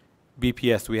none,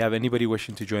 BPS, do we have anybody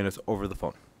wishing to join us over the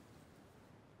phone?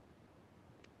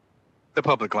 The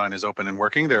public line is open and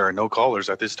working. There are no callers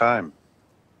at this time.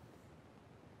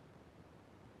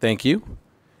 Thank you.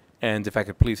 And if I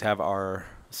could please have our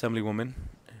Assemblywoman,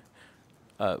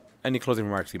 any closing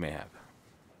remarks you may have.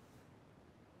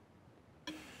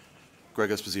 Greg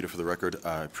Esposito for the record.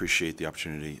 I appreciate the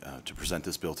opportunity to present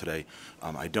this bill today.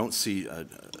 I don't see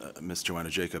Ms. Joanna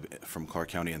Jacob from Clark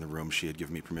County in the room. She had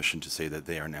given me permission to say that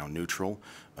they are now neutral,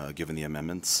 given the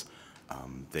amendments.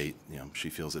 She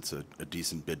feels it's a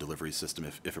decent bid delivery system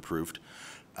if approved.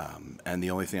 And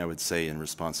the only thing I would say in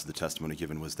response to the testimony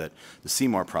given was that the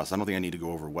CMAR process, I don't think I need to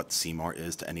go over what CMAR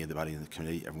is to any of the body in the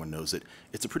committee. Everyone knows it.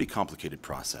 It's a pretty complicated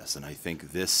process, and I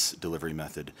think this delivery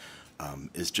method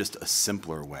is just a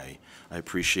simpler way. I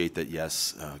appreciate that,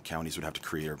 yes, counties would have to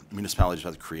create, or municipalities would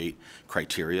have to create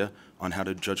criteria on how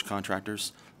to judge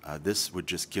contractors. This would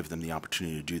just give them the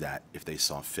opportunity to do that if they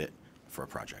saw fit for a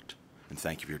project. And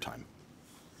thank you for your time.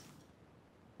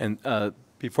 And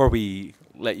before we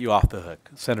let you off the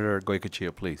hook, Senator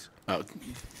Goycochea, please.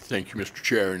 Thank you, Mr.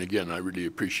 Chair. And again, I really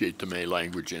appreciate the May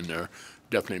language in there.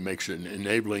 Definitely makes it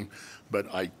enabling. But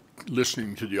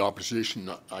listening to the opposition,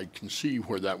 I can see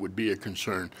where that would be a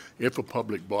concern if a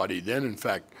public body then, in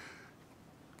fact,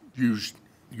 used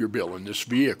your bill in this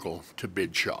vehicle to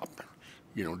bid shop,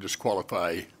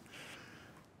 disqualify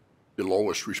the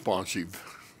lowest responsive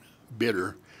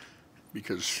bidder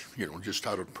because, just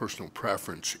out of personal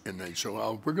preference. And they say,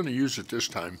 well, we're going to use it this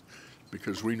time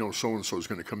because we know so-and-so is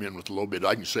going to come in with a low bid.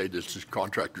 I can say this,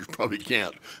 contractors probably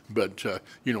can't. But,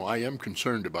 I am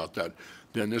concerned about that.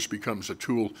 Then this becomes a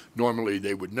tool. Normally,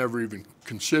 they would never even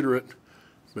consider it,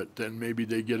 but then maybe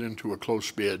they get into a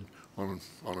close bid on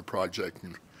a project,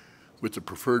 and with the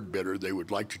preferred bidder they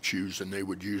would like to choose, and they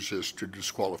would use this to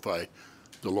disqualify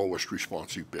the lowest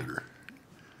responsive bidder.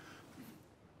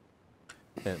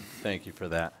 And thank you for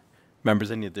that.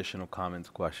 Members, any additional comments,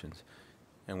 questions?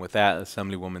 And with that,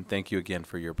 Assemblywoman, thank you again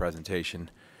for your presentation.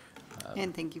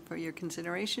 And thank you for your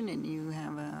consideration, and you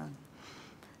have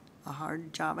a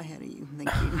hard job ahead of you. Thank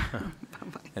you.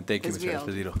 Bye-bye. And thank you, As we Mr. all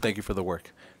do. Esposito. Thank you for the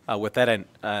work. With that,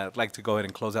 I'd like to go ahead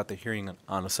and close out the hearing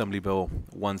on Assembly Bill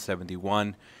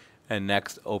 171, and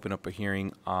next open up a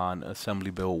hearing on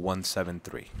Assembly Bill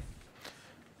 173.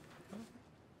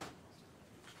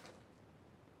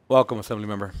 Welcome, Assembly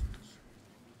Member.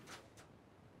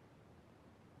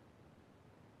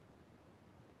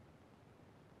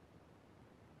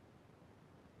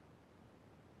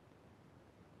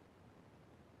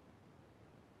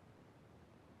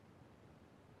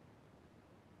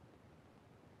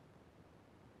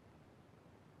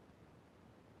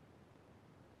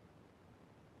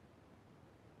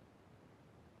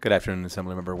 Good afternoon,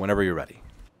 Assembly Member. Whenever you're ready.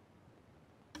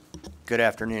 Good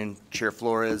afternoon, Chair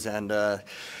Flores and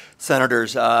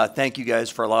Senators. Thank you guys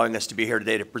for allowing us to be here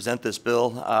today to present this bill.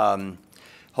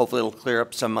 Hopefully it'll clear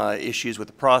up some issues with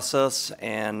the process.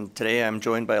 And today I'm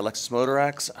joined by Alexis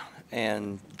Motorax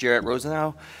and Jarrett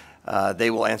Rosenau.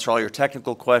 They will answer all your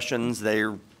technical questions.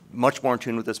 They're much more in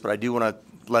tune with this, but I do want to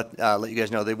let you guys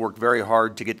know they worked very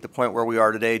hard to get to the point where we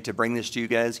are today to bring this to you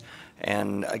guys.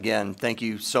 And again, thank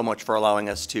you so much for allowing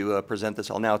us to present this.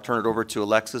 I'll now turn it over to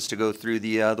Alexis to go through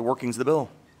the workings of the bill.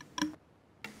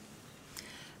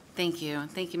 Thank you.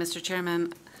 Thank you, Mr.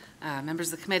 Chairman.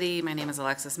 Members of the committee, my name is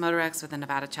Alexis Motorex with the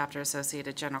Nevada Chapter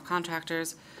Associated General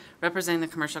Contractors, representing the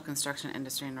commercial construction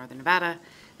industry in Northern Nevada,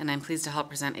 and I'm pleased to help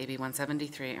present AB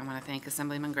 173. I want to thank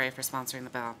Assemblyman Gray for sponsoring the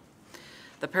bill.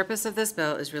 The purpose of this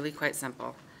bill is really quite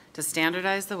simple: to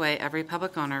standardize the way every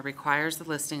public owner requires the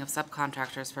listing of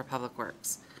subcontractors for public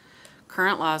works.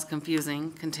 Current law is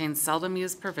confusing, contains seldom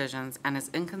used provisions, and is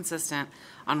inconsistent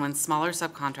on when smaller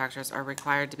subcontractors are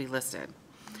required to be listed.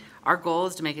 Our goal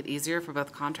is to make it easier for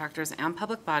both contractors and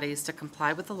public bodies to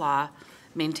comply with the law,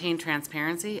 maintain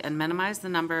transparency, and minimize the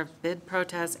number of bid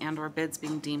protests and/or bids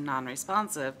being deemed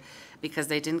non-responsive because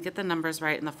they didn't get the numbers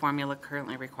right in the formula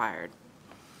currently required.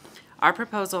 Our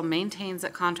proposal maintains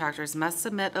that contractors must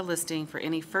submit a listing for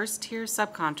any first-tier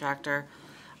subcontractor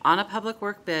on a public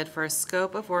work bid for a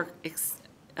scope of work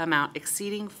amount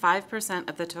exceeding 5%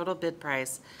 of the total bid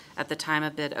price at the time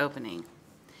of bid opening.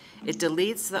 It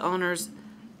deletes the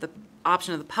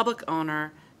option of the public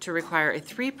owner to require a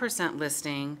 3%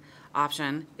 listing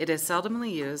option. It is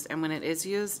seldomly used, and when it is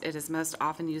used, it is most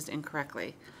often used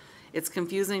incorrectly. It's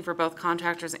confusing for both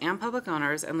contractors and public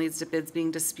owners and leads to bids being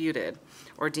disputed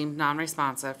or deemed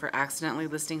non-responsive for accidentally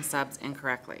listing subs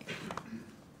incorrectly.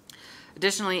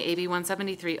 Additionally, AB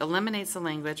 173 eliminates the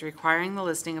language requiring the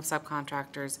listing of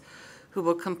subcontractors who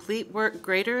will complete work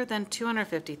greater than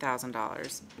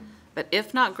 $250,000, but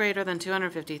if not greater than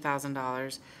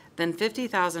 $250,000, then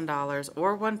 $50,000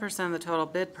 or 1% of the total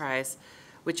bid price,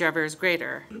 whichever is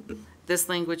greater. This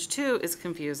language, too, is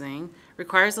confusing,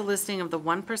 requires a listing of the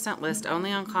 1% list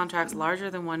only on contracts larger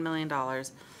than $1 million,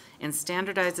 and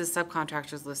standardizes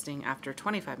subcontractors listing after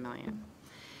 $25 million.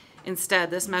 Instead,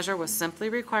 this measure will simply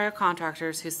require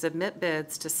contractors who submit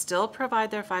bids to still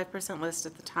provide their 5% list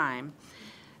at the time,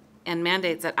 and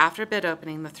mandates that after bid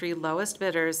opening, the 3 lowest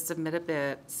bidders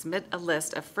submit a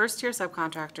list of first-tier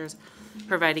subcontractors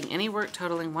providing any work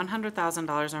totaling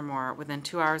 $100,000 or more within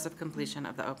 2 hours of completion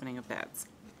of the opening of bids.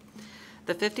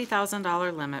 The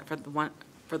 $50,000 limit for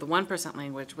the 1%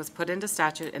 language was put into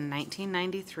statute in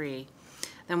 1993.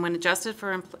 Then when adjusted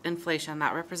for inflation,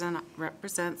 that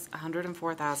represents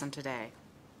 $104,000 today.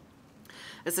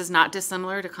 This is not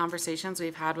dissimilar to conversations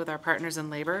we've had with our partners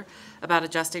in labor about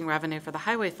adjusting revenue for the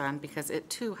highway fund, because it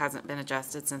too hasn't been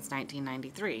adjusted since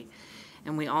 1993.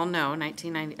 And we all know a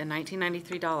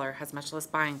 1993 dollar has much less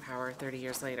buying power 30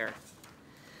 years later.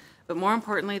 But more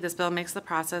importantly, this bill makes the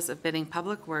process of bidding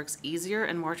public works easier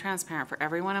and more transparent for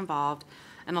everyone involved,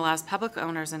 and allows public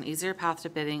owners an easier path to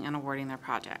bidding and awarding their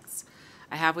projects.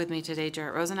 I have with me today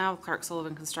Jarrett Rosenau with Clark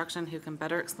Sullivan Construction, who can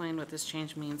better explain what this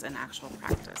change means in actual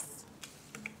practice.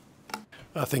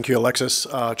 Thank you, Alexis.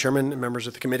 Chairman and members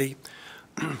of the committee.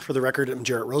 For the record, I'm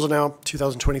Jarrett Rosenau,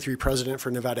 2023 President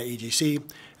for Nevada AGC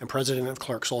and President of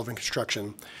Clark Sullivan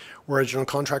Construction. We're a general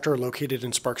contractor located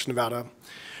in Sparks, Nevada.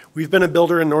 We've been a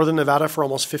builder in Northern Nevada for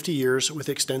almost 50 years with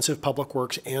extensive public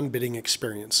works and bidding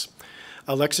experience.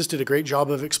 Alexis did a great job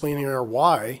of explaining our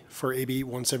why for AB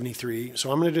 173,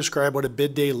 so I'm going to describe what a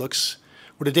day looks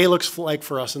like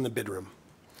for us in the bid room.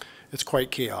 It's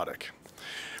quite chaotic.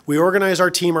 We organize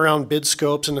our team around bid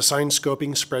scopes and assign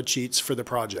scoping spreadsheets for the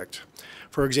project.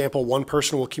 For example, one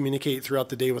person will communicate throughout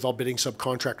the day with all bidding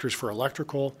subcontractors for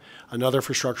electrical, another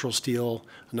for structural steel,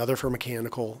 another for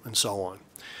mechanical, and so on.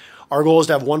 Our goal is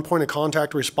to have one point of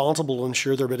contact responsible to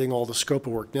ensure they're bidding all the scope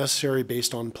of work necessary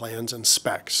based on plans and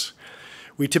specs.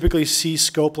 We typically see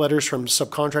scope letters from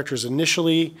subcontractors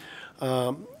initially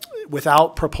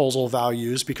without proposal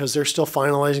values because they're still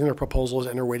finalizing their proposals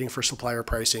and are waiting for supplier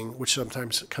pricing, which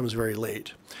sometimes comes very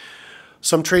late.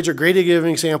 Some trades are great at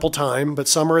giving ample time, but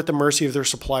some are at the mercy of their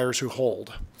suppliers who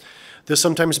hold. This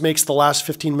sometimes makes the last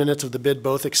 15 minutes of the bid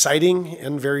both exciting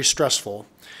and very stressful.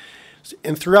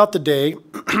 And throughout the day,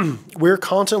 we're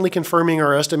constantly confirming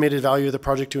our estimated value of the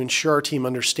project to ensure our team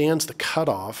understands the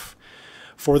cutoff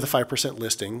for the 5%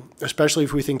 listing, especially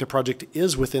if we think the project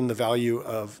is within the value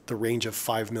of the range of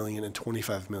 $5 million and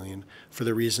 $25 million for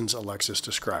the reasons Alexis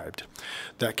described.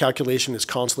 That calculation is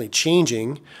constantly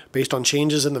changing based on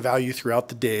changes in the value throughout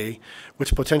the day,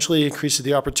 which potentially increases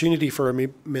the opportunity for a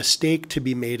mistake to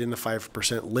be made in the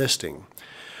 5% listing.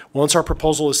 Once our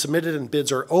proposal is submitted and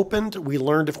bids are opened, we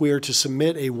learned if we are to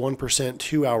submit a 1%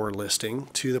 2-hour listing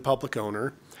to the public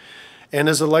owner. And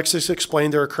as Alexis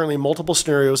explained, there are currently multiple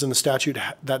scenarios in the statute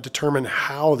that determine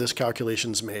how this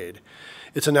calculation is made.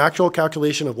 It's an actual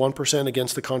calculation of 1%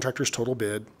 against the contractor's total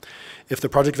bid. If the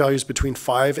project value is between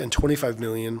 5 and 25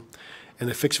 million, and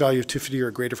a fixed value of 250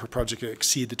 or greater for project to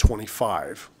exceed the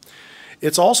 25.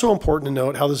 It's also important to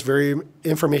note how this very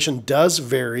information does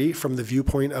vary from the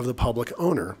viewpoint of the public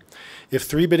owner. If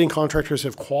 3 bidding contractors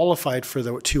have qualified for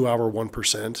the 2-hour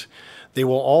 1%, they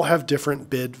will all have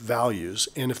different bid values.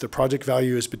 And if the project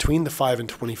value is between the 5 and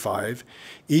 25,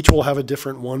 each will have a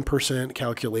different 1%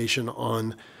 calculation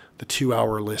on the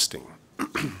 2-hour listing.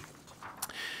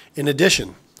 In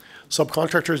addition,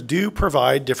 subcontractors do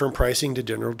provide different pricing to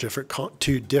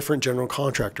different general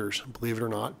contractors, believe it or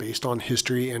not, based on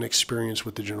history and experience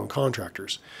with the general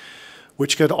contractors,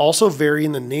 which could also vary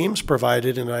in the names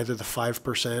provided in either the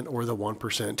 5% or the 1%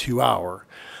 2-hour,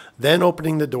 then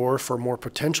opening the door for more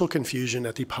potential confusion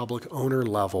at the public owner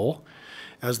level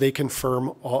as they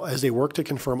work to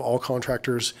confirm all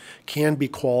contractors can be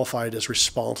qualified as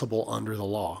responsible under the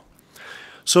law.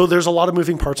 So there's a lot of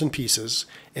moving parts and pieces,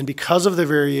 and because of the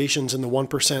variations in the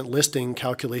 1% listing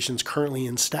calculations currently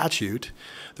in statute,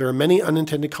 there are many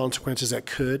unintended consequences that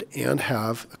could and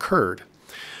have occurred.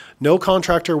 No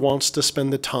contractor wants to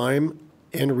spend the time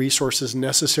and resources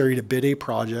necessary to bid a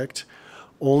project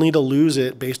only to lose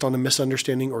it based on a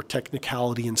misunderstanding or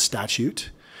technicality in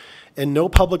statute. And no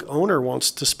public owner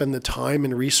wants to spend the time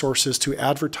and resources to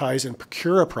advertise and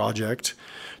procure a project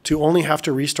to only have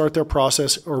to restart their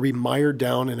process or be mired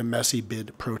down in a messy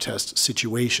bid protest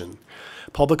situation.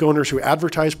 Public owners who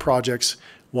advertise projects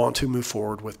want to move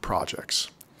forward with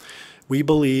projects. We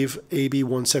believe AB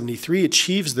 173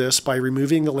 achieves this by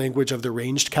removing the language of the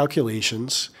ranged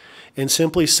calculations and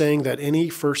simply saying that any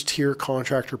first-tier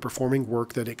contractor performing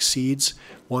work that exceeds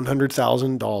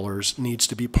 $100,000 needs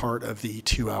to be part of the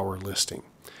 2-hour listing.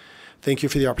 Thank you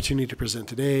for the opportunity to present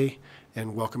today,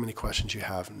 and welcome any questions you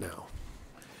have now.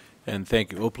 And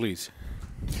thank you. Oh, please.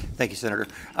 Thank you, Senator.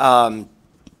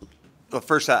 Well,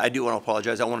 first, I do want to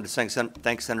apologize. I wanted to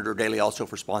thank Senator Daley also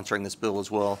for sponsoring this bill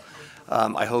as well.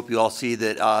 I hope you all see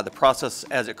that the process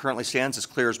as it currently stands is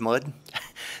clear as mud.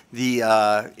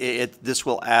 This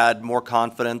will add more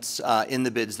confidence in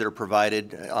the bids that are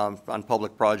provided on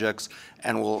public projects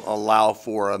and will allow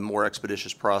for a more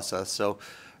expeditious process. So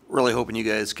really hoping you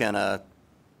guys can,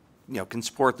 can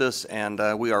support this,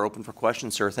 and we are open for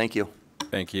questions, sir. Thank you.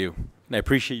 Thank you. And I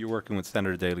appreciate you working with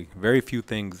Senator Daley. Very few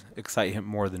things excite him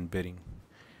more than bidding.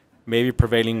 Maybe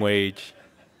prevailing wage,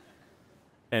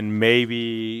 and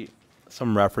maybe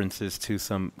some references to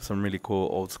some really cool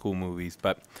old school movies.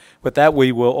 But with that,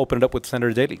 we will open it up with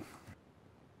Senator Daley.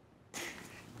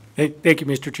 Hey, thank you,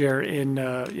 Mr. Chair. And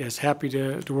yes, happy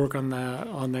to work on that.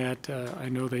 I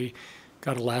know they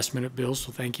got a last-minute bill,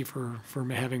 so thank you for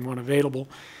having one available.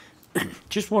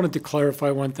 Just wanted to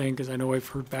clarify one thing, because I know I've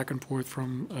heard back and forth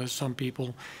from some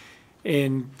people.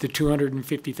 And the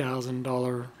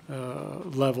 $250,000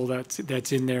 level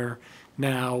that's in there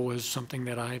now was something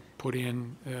that I put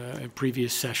in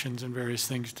previous sessions and various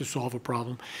things to solve a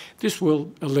problem. This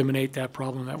will eliminate that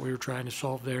problem that we were trying to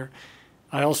solve there.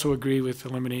 I also agree with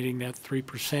eliminating that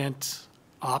 3%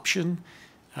 option.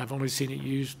 I've only seen it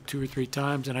used 2 or 3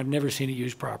 times, and I've never seen it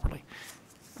used properly.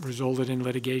 Resulted in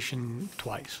litigation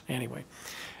twice. Anyway,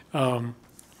 the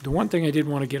one thing I did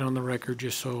want to get on the record,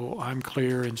 just so I'm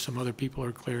clear and some other people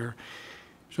are clear.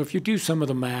 So if you do some of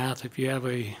the math, if you have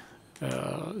a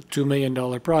 $2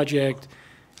 million project,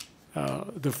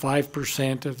 the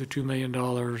 5% of the $2 million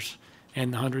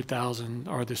and the $100,000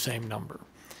 are the same number.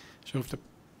 So if the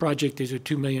project is a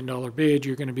 $2 million bid,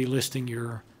 you're going to be listing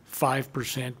your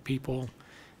 5% people,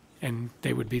 and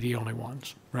they would be the only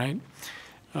ones, right?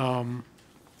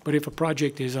 But if a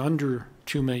project is under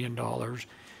 $2 million,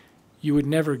 you would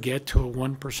never get to a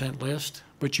 1% list,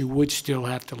 but you would still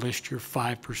have to list your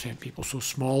 5% people. So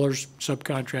smaller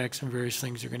subcontracts and various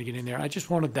things are going to get in there. I just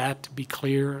wanted that to be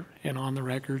clear and on the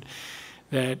record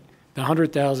that the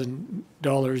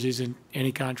 $100,000 isn't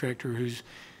any contractor who's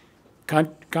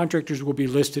contractors will be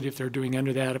listed if they're doing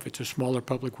under that, if it's a smaller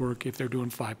public work, if they're doing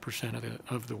 5%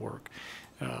 of the work.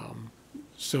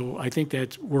 So I think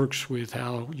that works with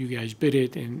how you guys bid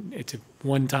it, and it's a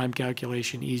one-time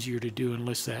calculation, easier to do and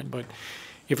list that. But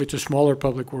if it's a smaller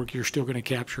public work, you're still going to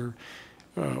capture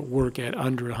work at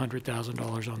under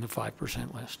 $100,000 on the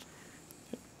 5% list.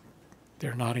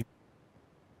 They're nodding.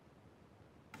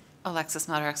 Alexis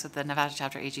Motorex with the Nevada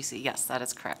Chapter AGC. Yes, that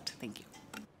is correct. Thank you.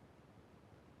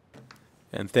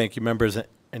 And thank you, members.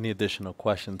 Any additional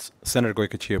questions? Senator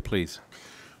Goycochea, please.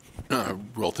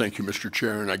 Well, thank you, Mr.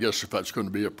 Chair. And I guess if that's going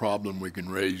to be a problem, we can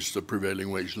raise the prevailing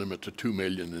wage limit to $2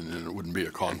 million, and then it wouldn't be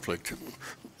a conflict.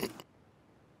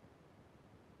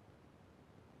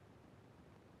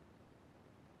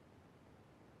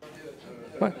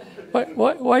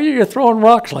 Why are you throwing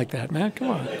rocks like that, man? Come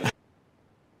on.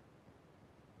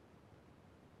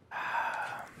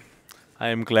 I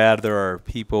am glad there are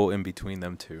people in between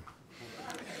them too.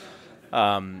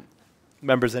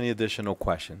 Members, any additional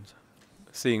questions?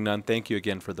 Seeing none, thank you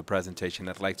again for the presentation.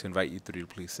 I'd like to invite you three to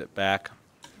please sit back.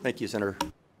 Thank you, Senator.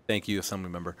 Thank you, Assembly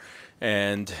Member.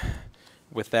 And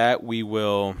with that, we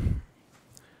will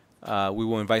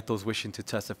invite those wishing to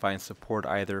testify and support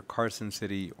either Carson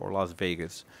City or Las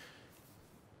Vegas.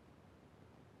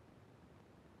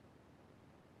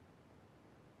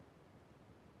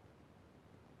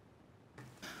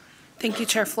 Thank you,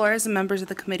 Chair Flores and members of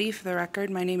the committee. For the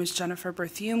record, my name is Jennifer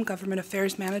Berthium, Government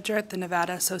Affairs Manager at the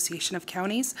Nevada Association of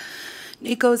Counties.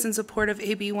 NACO is in support of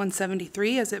AB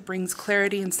 173 as it brings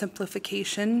clarity and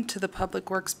simplification to the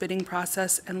public works bidding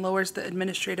process and lowers the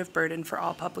administrative burden for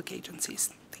all public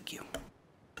agencies. Thank you.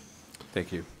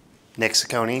 Thank you. Nick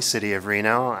Ciccone, City of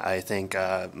Reno. I think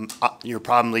you're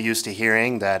probably used to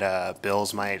hearing that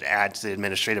bills might add to the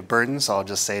administrative burden, so I'll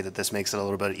just say that this makes it a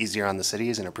little bit easier on the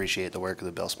cities and appreciate the work of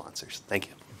the bill sponsors. Thank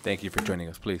you. Thank you for joining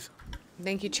us, please.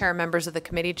 Thank you, Chair, members of the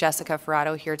committee. Jessica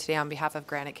Ferrato here today on behalf of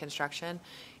Granite Construction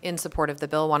in support of the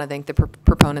bill. Want to thank the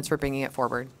proponents for bringing it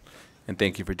forward. And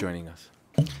thank you for joining us.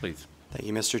 Please. Thank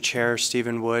you, Mr. Chair.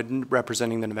 Stephen Wood,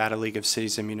 representing the Nevada League of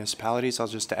Cities and Municipalities. I'll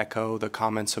just echo the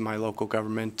comments of my local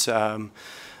government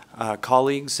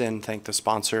colleagues and thank the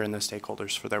sponsor and the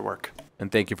stakeholders for their work.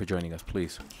 And thank you for joining us,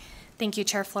 please. Thank you,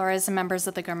 Chair Flores and members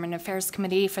of the Government Affairs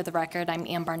Committee. For the record, I'm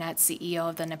Ann Barnett, CEO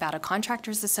of the Nevada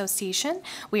Contractors Association.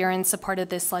 We are in support of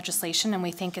this legislation, and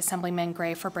we thank Assemblyman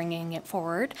Gray for bringing it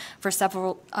forward. For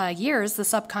several years, the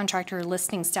subcontractor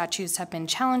listing statutes have been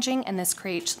challenging, and this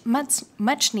creates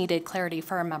much needed clarity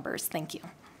for our members. Thank you.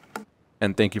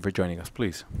 And thank you for joining us,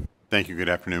 please. Thank you. Good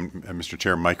afternoon, Mr.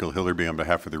 Chair. Michael Hillerby on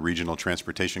behalf of the Regional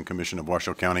Transportation Commission of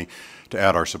Washoe County to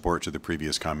add our support to the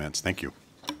previous comments. Thank you.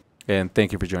 And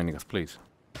thank you for joining us, please.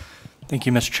 Thank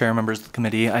you, Mr. Chair, members of the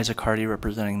committee. Isaac Hardy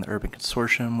representing the Urban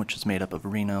Consortium, which is made up of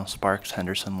Reno, Sparks,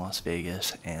 Henderson, Las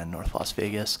Vegas, and North Las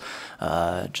Vegas.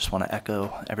 Just want to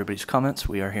echo everybody's comments.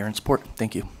 We are here in support.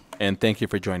 Thank you. And thank you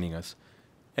for joining us.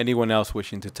 Anyone else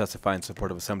wishing to testify in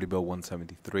support of Assembly Bill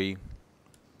 173?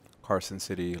 Carson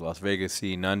City, Las Vegas,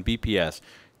 see none. BPS,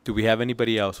 do we have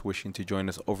anybody else wishing to join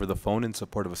us over the phone in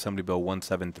support of Assembly Bill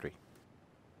 173?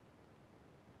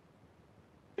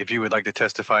 If you would like to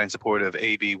testify in support of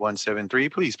AB 173,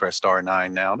 please press star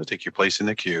 9 now to take your place in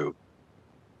the queue.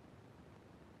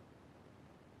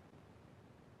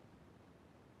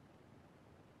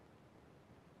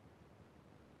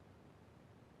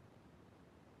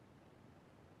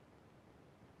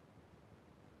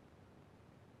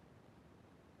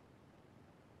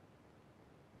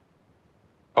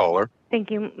 Caller. Thank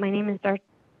you. My name is Darcy.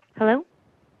 Hello?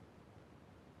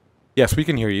 Yes, we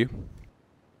can hear you.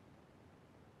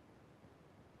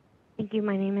 Thank you.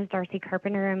 My name is Darcy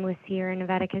Carpenter. I'm with Sierra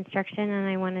Nevada Construction, and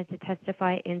I wanted to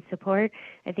testify in support.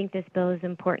 I think this bill is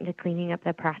important to cleaning up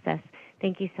the process.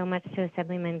 Thank you so much to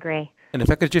Assemblyman Gray. And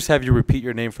if I could just have you repeat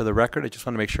your name for the record, I just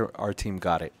want to make sure our team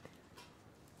got it.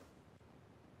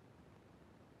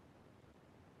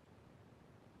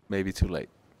 Maybe too late.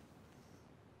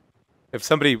 If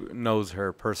somebody knows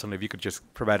her personally, if you could just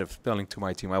provide a spelling to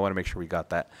my team, I want to make sure we got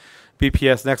that.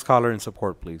 BPS, next caller in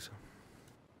support, please.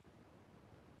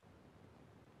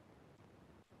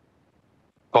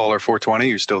 Caller 420,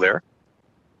 you still there?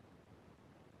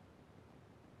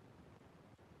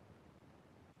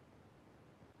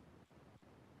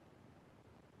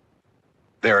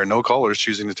 There are no callers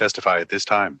choosing to testify at this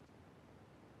time.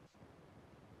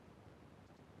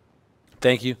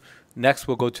 Thank you. Next,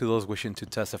 we'll go to those wishing to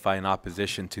testify in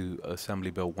opposition to Assembly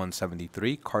Bill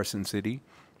 173, Carson City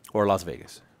or Las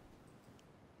Vegas.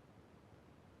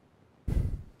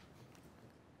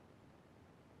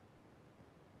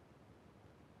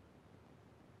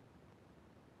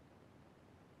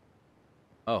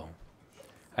 Oh,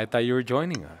 I thought you were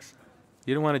joining us.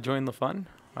 You didn't want to join the fun?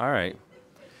 All right.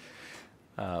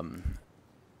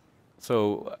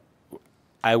 So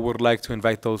I would like to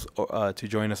invite those to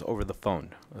join us over the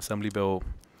phone. Assembly Bill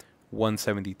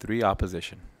 173,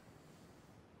 opposition.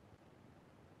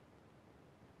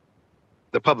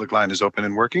 The public line is open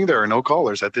and working. There are no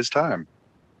callers at this time.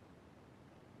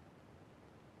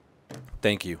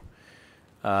 Thank you.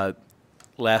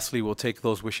 Lastly, we'll take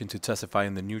those wishing to testify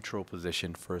in the neutral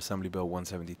position for Assembly Bill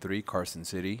 173, Carson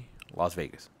City, Las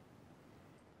Vegas.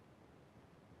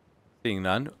 Seeing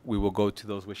none, we will go to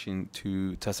those wishing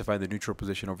to testify in the neutral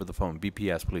position over the phone.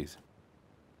 BPS, please.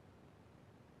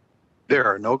 There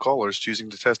are no callers choosing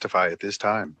to testify at this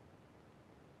time.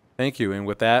 Thank you. And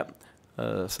with that,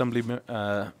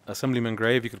 Assemblyman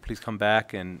Gray, if you could please come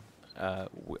back, and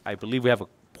I believe we have a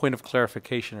point of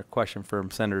clarification or question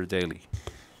from Senator Daly.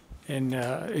 And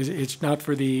it's not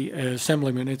for the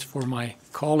Assemblyman, it's for my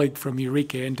colleague from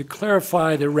Eureka. And to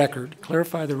clarify the record,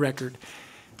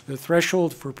 the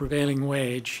threshold for prevailing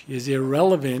wage is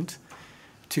irrelevant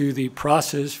to the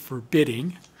process for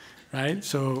bidding, right?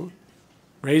 So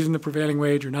raising the prevailing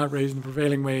wage or not raising the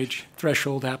prevailing wage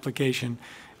threshold application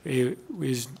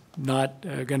is not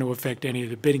going to affect any of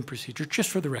the bidding procedure, just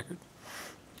for the record.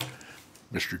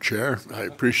 Mr. Chair, I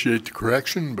appreciate the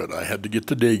correction, but I had to get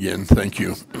the dig in. Thank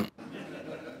you.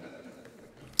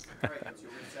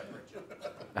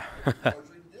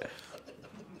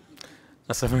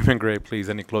 Assemblyman Gray, please,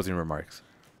 any closing remarks?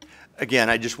 Again,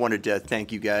 I just wanted to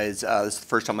thank you guys. This is the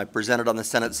first time I presented on the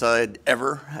Senate side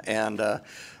ever, and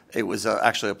it was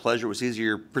actually a pleasure. It was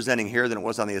easier presenting here than it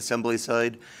was on the Assembly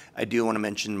side. I do want to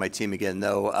mention my team again,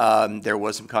 though. There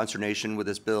was some consternation with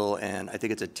this bill, and I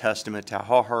think it's a testament to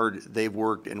how hard they've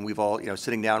worked, and we've all,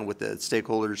 sitting down with the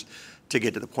stakeholders to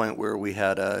get to the point where we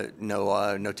had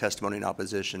no testimony in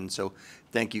opposition. So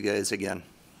thank you guys again.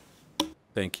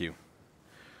 Thank you.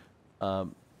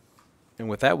 And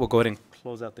with that, we'll go ahead and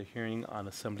close out the hearing on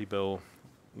Assembly Bill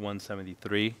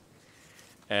 173.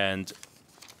 And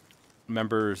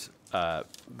members,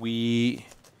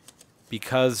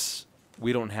 because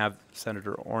we don't have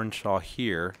Senator Orenshaw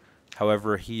here,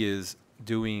 however, he is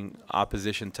doing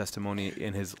opposition testimony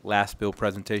in his last bill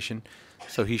presentation,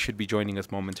 so he should be joining us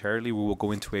momentarily. We will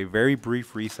go into a very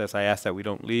brief recess. I ask that we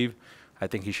don't leave. I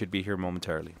think he should be here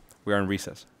momentarily. We are in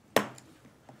recess.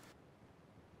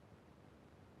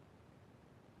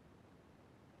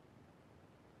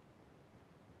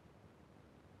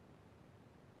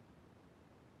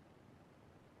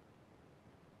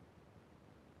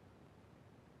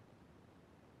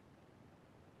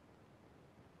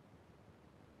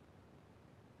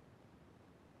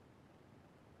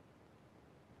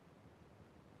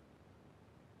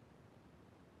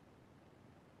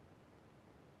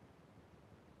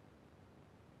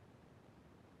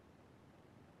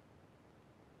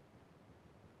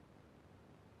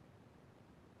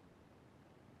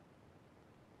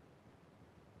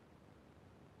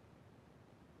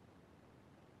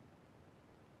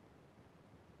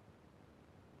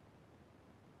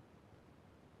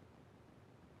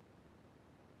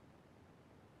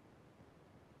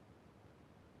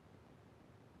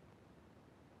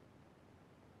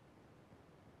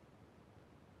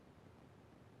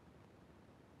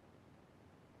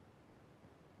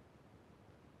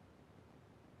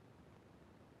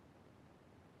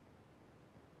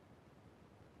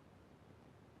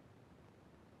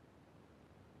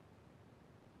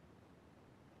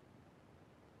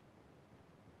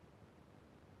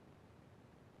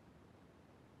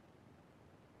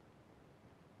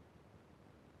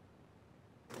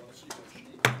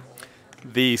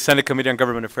 The Senate Committee on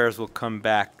Government Affairs will come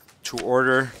back to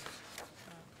order,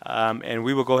 and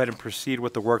we will go ahead and proceed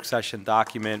with the work session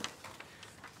document.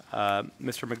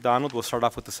 Mr. McDonald, we'll start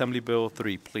off with Assembly Bill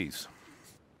 3, please.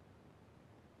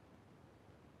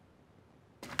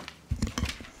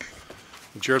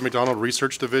 Jared McDonald,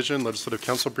 Research Division, Legislative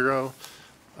Council Bureau.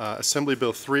 Assembly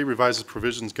Bill 3 revises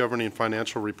provisions governing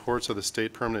financial reports of the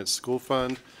State Permanent School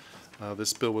Fund.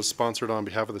 This bill was sponsored on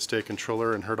behalf of the State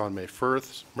Controller and heard on May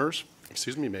 1st.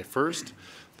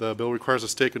 The bill requires the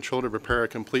State Controller to prepare a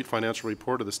complete financial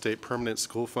report of the State Permanent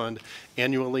School Fund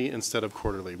annually instead of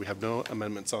quarterly. We have no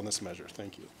amendments on this measure.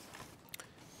 Thank you.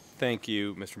 Thank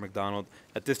you, Mr. McDonald.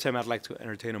 At this time, I'd like to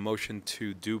entertain a motion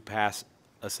to do pass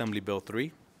Assembly Bill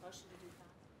 3.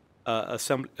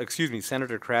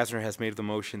 Senator Krasner has made the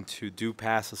motion to do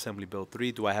pass Assembly Bill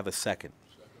 3. Do I have a second?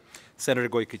 Senator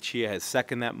Goycochea has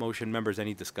seconded that motion. Members,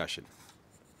 any discussion?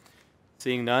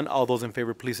 Seeing none, all those in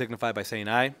favor, please signify by saying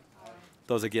aye.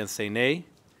 Those against say nay.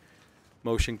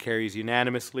 Motion carries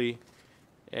unanimously.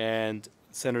 And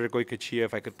Senator Goycochea,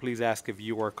 if I could please ask if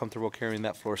you are comfortable carrying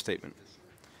that floor statement.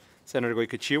 Senator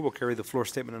Goycochea will carry the floor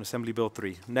statement on Assembly Bill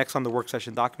 3. Next on the work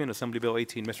session document, Assembly Bill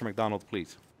 18. Mr. McDonald,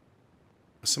 please.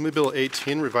 Assembly Bill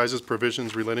 18 revises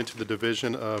provisions relating to the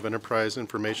Division of Enterprise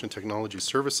Information Technology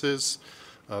Services.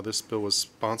 This bill was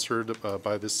sponsored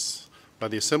by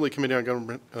the Assembly Committee on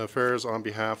Government Affairs on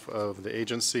behalf of the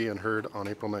agency and heard on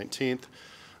April 19th.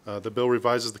 The bill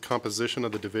revises the composition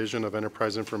of the Division of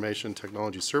Enterprise Information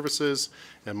Technology Services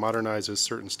and modernizes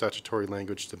certain statutory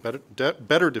language to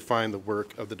better define the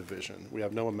work of the division. We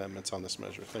have no amendments on this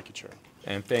measure. Thank you, Chair.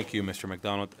 And thank you, Mr.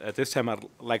 McDonald. At this time, I'd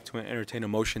like to entertain a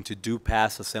motion to do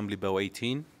pass Assembly Bill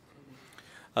 18.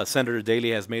 Senator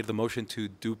Daly has made the motion to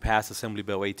do pass Assembly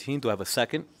Bill 18. Do I have a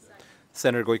second?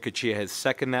 Senator Goycochea has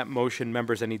seconded that motion.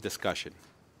 Members, any discussion?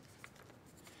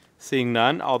 Seeing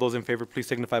none, all those in favor, please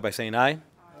signify by saying aye.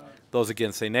 Those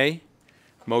against say nay.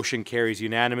 Motion carries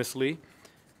unanimously.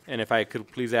 And if I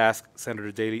could please ask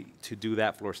Senator Daly to do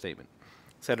that floor statement.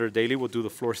 Senator Daly will do the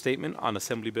floor statement on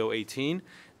Assembly Bill 18.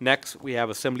 Next, we have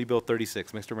Assembly Bill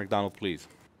 36. Mr. McDonald, please.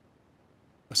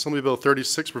 Assembly Bill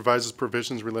 36 revises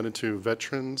provisions related to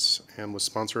veterans and was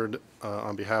sponsored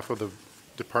on behalf of the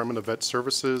Department of Vet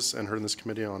Services and heard in this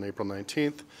committee on April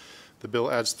 19th. The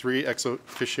bill adds 3 ex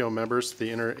officio members to the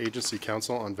Interagency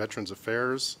Council on Veterans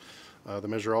Affairs. The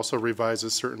measure also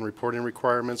revises certain reporting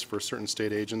requirements for certain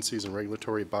state agencies and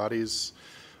regulatory bodies.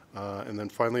 And then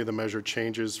finally, the measure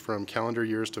changes from calendar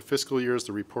years to fiscal years,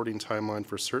 the reporting timeline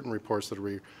for certain reports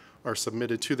that are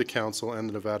submitted to the Council and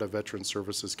the Nevada Veteran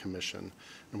Services Commission.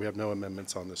 And we have no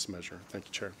amendments on this measure. Thank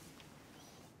you, Chair.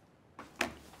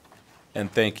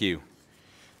 And thank you.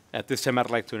 At this time, I'd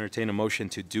like to entertain a motion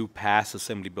to do pass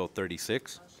Assembly Bill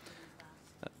 36.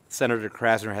 Senator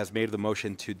Krasner has made the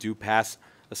motion to do pass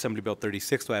Assembly Bill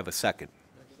 36. Do I have a second?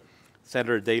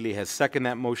 Senator Daly has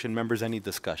seconded that motion. Members, any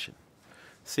discussion?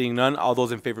 Seeing none, all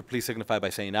those in favor, please signify by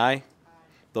saying aye.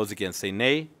 Those against say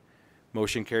nay.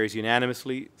 Motion carries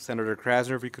unanimously. Senator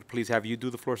Krasner, if we could please have you do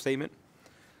the floor statement.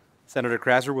 Senator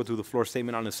Krasner will do the floor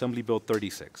statement on Assembly Bill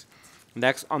 36.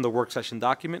 Next on the work session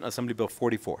document, Assembly Bill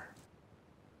 44.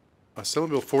 Assembly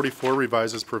Bill 44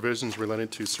 revises provisions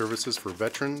related to services for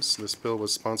veterans. This bill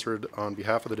was sponsored on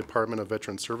behalf of the Department of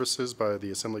Veteran Services by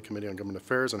the Assembly Committee on Government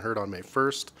Affairs and heard on May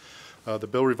 1st. The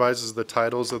bill revises the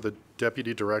titles of the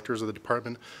deputy directors of the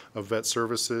Department of Vet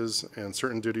Services and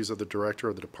certain duties of the director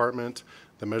of the department.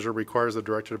 The measure requires the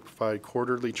director to provide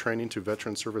quarterly training to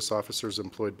veteran service officers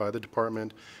employed by the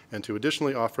department and to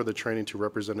additionally offer the training to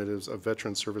representatives of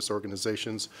veteran service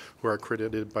organizations who are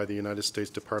accredited by the United States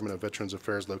Department of Veterans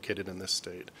Affairs located in this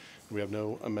state. We have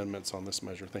no amendments on this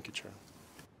measure. Thank you, Chair.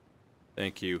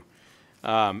 Thank you.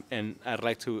 And I'd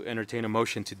like to entertain a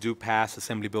motion to do pass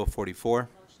Assembly Bill 44.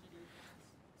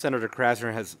 Senator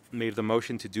Krasner has made the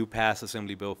motion to do pass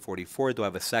Assembly Bill 44. Do I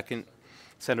have a second?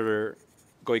 Senator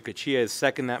Goycochea has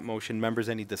seconded that motion. Members,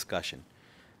 any discussion?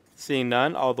 Seeing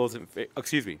none, all those in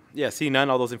seeing none,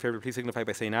 all those in favor, please signify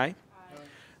by saying aye. Aye.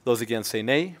 Those against say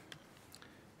nay.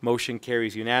 Motion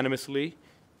carries unanimously.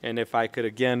 And if I could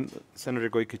again, Senator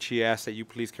Goycochea, ask that you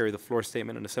please carry the floor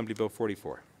statement on Assembly Bill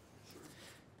 44.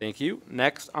 Thank you.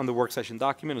 Next on the work session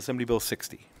document, Assembly Bill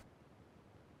 60.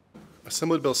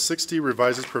 Assembly Bill 60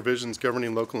 revises provisions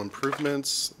governing local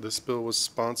improvements. This bill was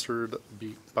sponsored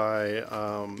by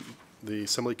the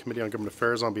Assembly Committee on Government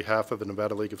Affairs on behalf of the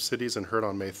Nevada League of Cities and heard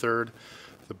on May 3rd.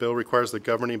 The bill requires the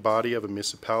governing body of a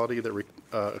municipality that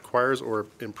acquires or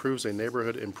improves a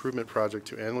neighborhood improvement project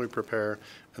to annually prepare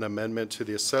an amendment to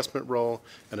the assessment roll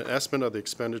and an estimate of the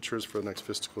expenditures for the next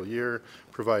fiscal year,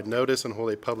 provide notice and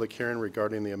hold a public hearing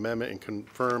regarding the amendment and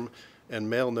confirm and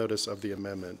mail notice of the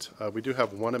amendment. We do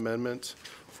have one amendment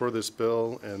for this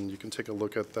bill, and you can take a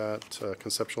look at that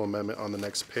conceptual amendment on the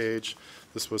next page.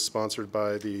 This was sponsored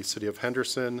by the City of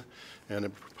Henderson, and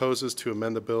it proposes to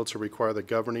amend the bill to require the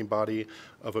governing body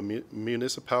of a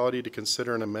municipality to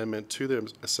consider an amendment to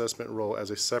the assessment roll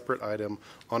as a separate item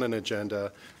on an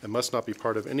agenda and must not be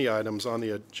part of any items on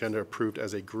the agenda approved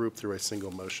as a group through a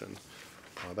single motion.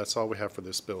 That's all we have for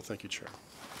this bill. Thank you, Chair.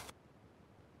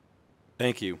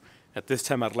 Thank you. At this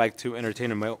time, I'd like to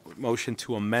entertain a motion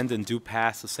to amend and do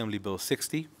pass Assembly Bill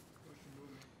 60.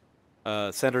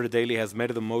 Senator Daly has made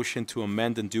the motion to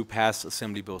amend and do pass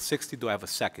Assembly Bill 60. Do I have a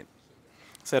second?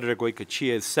 Senator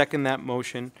Goycochea has seconded that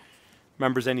motion.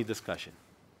 Members, any discussion?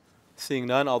 Seeing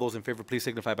none, all those in favor, please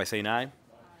signify by saying aye. Aye.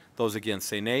 Those against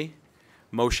say nay.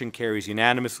 Motion carries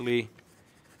unanimously.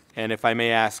 And if I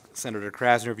may ask Senator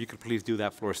Krasner if you could please do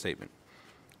that floor statement.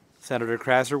 Senator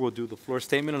Krasner will do the floor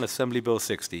statement on Assembly Bill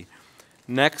 60.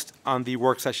 Next, on the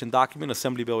work session document,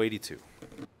 Assembly Bill 82.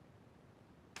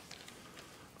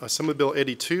 Assembly Bill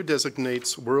 82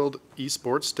 designates World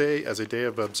Esports Day as a day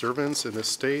of observance in this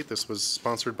state. This was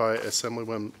sponsored by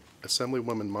Assemblywoman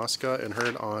Mosca and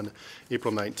heard on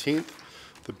April 19th.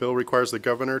 The bill requires the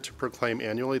governor to proclaim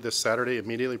annually this Saturday,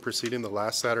 immediately preceding the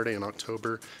last Saturday in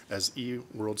October, as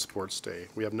World Sports Day.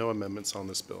 We have no amendments on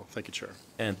this bill. Thank you, Chair.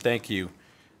 And thank you.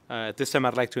 At this time,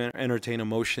 I'd like to entertain a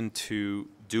motion to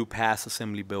do pass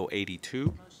Assembly Bill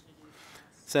 82.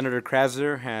 Senator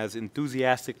Krasner has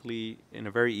enthusiastically, in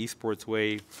a very esports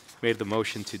way, made the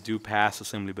motion to do pass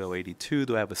Assembly Bill 82.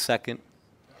 Do I have a second?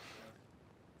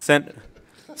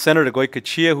 Senator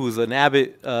Goycochea, who's an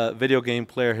avid video game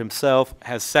player himself,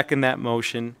 has seconded that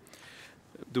motion.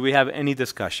 Do we have any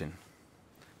discussion?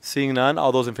 Seeing none,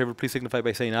 all those in favor, please signify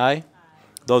by saying aye. Aye.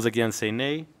 Those against say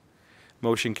nay.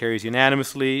 Motion carries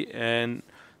unanimously. And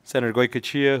Senator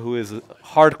Goycochea, who is a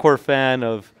hardcore fan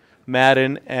of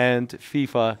Madden and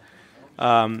FIFA,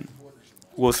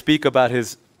 will speak about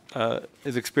his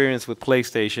experience with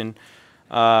PlayStation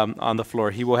on the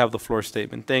floor. He will have the floor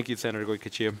statement. Thank you, Senator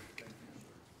Goycochea.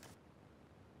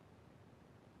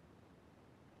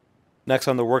 Next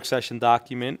on the work session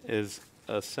document is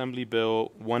Assembly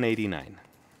Bill 189.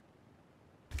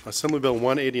 Assembly Bill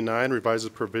 189 revises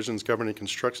provisions governing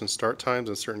construction start times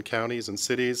in certain counties and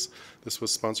cities. This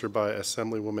was sponsored by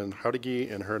Assemblywoman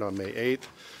Howdigi and heard on May 8th.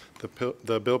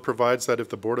 The bill provides that if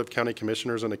the Board of County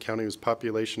Commissioners in a county whose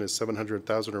population is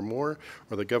 700,000 or more,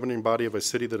 or the governing body of a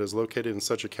city that is located in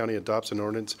such a county adopts an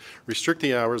ordinance, restrict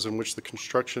the hours in which the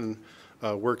construction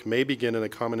work may begin in a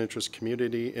common interest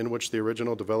community in which the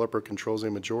original developer controls a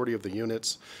majority of the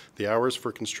units. The hours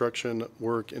for construction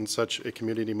work in such a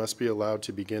community must be allowed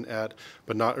to begin at,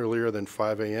 but not earlier than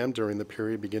 5 a.m. during the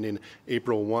period beginning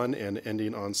April 1 and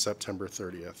ending on September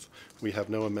 30th. We have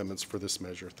no amendments for this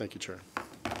measure. Thank you, Chair.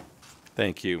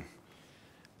 Thank you.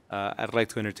 I'd like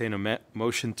to entertain a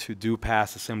motion to do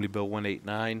pass Assembly Bill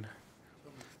 189.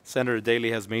 Senator Daly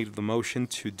has made the motion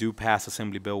to do pass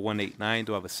Assembly Bill 189.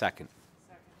 Do I have a second?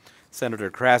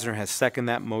 Senator Krasner has seconded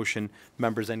that motion.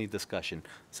 Members, any discussion?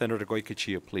 Senator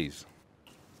Goycochea, please.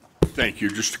 Thank you.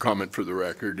 Just a comment for the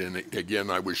record. And again,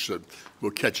 I wish that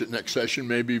we'll catch it next session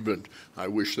maybe, but I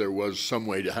wish there was some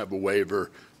way to have a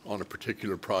waiver on a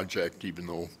particular project, even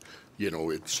though, you know,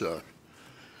 it's,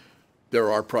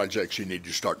 there are projects you need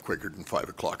to start quicker than 5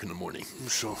 o'clock in the morning.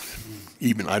 So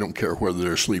even I don't care whether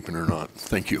they're sleeping or not.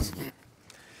 Thank you.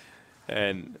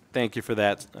 And thank you for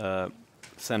that,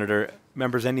 Senator.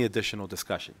 Members, any additional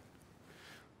discussion?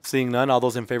 Seeing none, all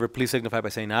those in favor, please signify by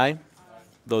saying aye. Aye.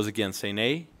 Those against say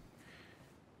nay.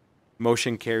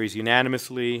 Motion carries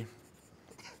unanimously.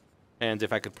 And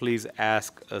if I could please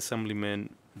ask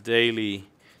Assemblyman Daly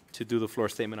to do the floor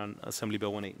statement on Assembly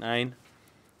Bill 189.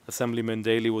 Assemblyman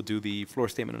Daly will do the floor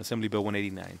statement on Assembly Bill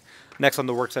 189. Next on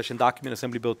the work session document,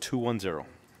 Assembly Bill 210.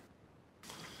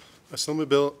 Assembly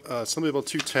Bill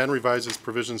 210 revises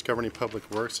provisions governing public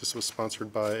works. This was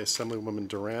sponsored by Assemblywoman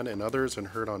Duran and others and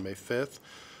heard on May 5th.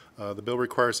 The bill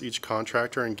requires each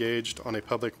contractor engaged on a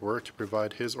public work to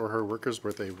provide his or her workers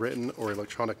with a written or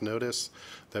electronic notice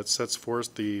that sets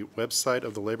forth the website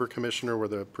of the Labor Commissioner where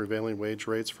the prevailing wage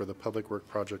rates for the public work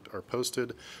project are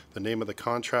posted, the name of the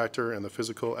contractor, and the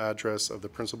physical address of the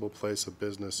principal place of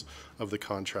business of the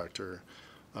contractor.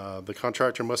 The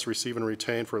contractor must receive and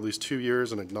retain for at least 2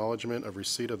 years an acknowledgement of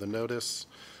receipt of the notice.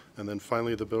 And then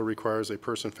finally, the bill requires a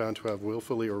person found to have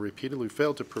willfully or repeatedly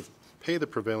failed to pay the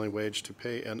prevailing wage to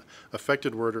pay an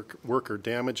affected worker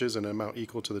damages in an amount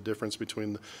equal to the difference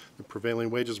between the prevailing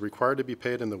wages required to be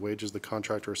paid and the wages the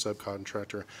contractor or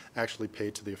subcontractor actually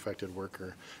paid to the affected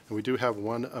worker. And we do have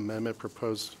one amendment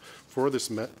proposed for this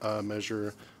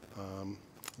measure.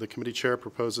 The committee chair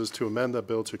proposes to amend the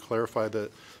bill to clarify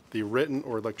that the written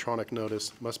or electronic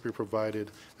notice must be provided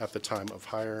at the time of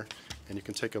hire. And you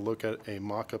can take a look at a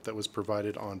mock-up that was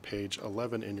provided on page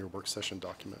 11 in your work session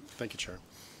document. Thank you, Chair.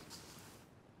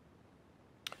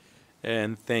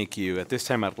 And thank you. At this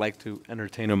time, I'd like to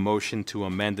entertain a motion to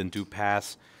amend and do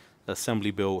pass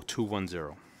Assembly Bill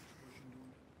 210.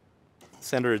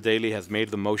 Senator Daly has made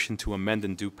the motion to amend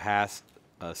and do pass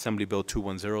Assembly Bill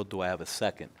 210. Do I have a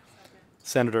second?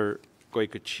 Senator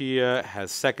Goycochea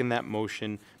has seconded that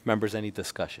motion. Members, any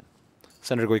discussion?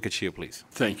 Senator Goycochea, please.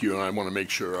 Thank you, and I want to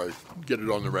make sure I get it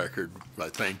on the record. I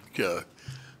thank the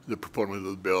proponent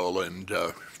of the bill and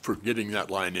for getting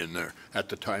that line in there at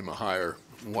the time of hire,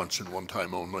 once and one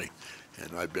time only.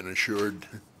 And I've been assured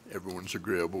everyone's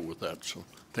agreeable with that, so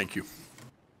thank you.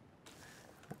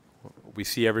 We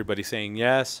see everybody saying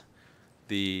yes.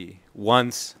 The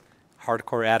once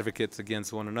hardcore advocates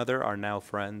against one another are now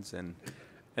friends and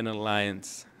an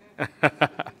alliance.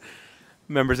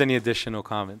 Members, any additional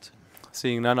comments?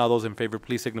 Seeing none, all those in favor,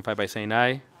 please signify by saying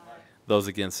aye. Those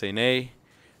against say nay.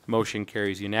 Motion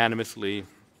carries unanimously.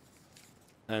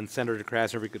 And Senator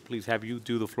Krasner, if we could please have you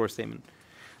do the floor statement.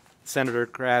 Senator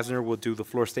Krasner will do the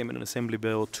floor statement on Assembly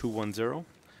Bill 210.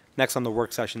 Next on the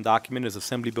work session document is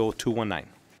Assembly Bill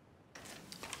 219.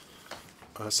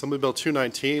 Assembly Bill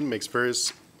 219 makes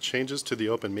various changes to the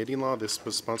open meeting law. This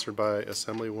was sponsored by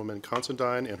Assemblywoman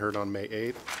Considine and heard on May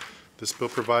 8th. This bill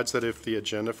provides that if the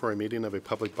agenda for a meeting of a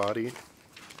public body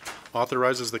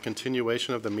authorizes the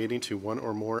continuation of the meeting to one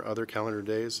or more other calendar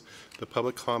days, the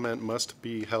public comment must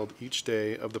be held each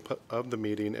day of the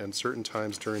meeting and certain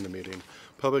times during the meeting.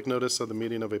 Public notice of the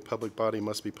meeting of a public body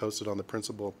must be posted on the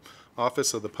principal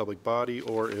office of the public body,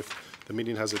 or if the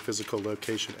meeting has a physical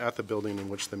location at the building in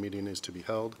which the meeting is to be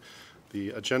held.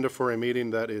 The agenda for a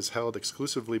meeting that is held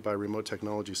exclusively by remote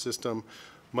technology system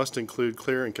must include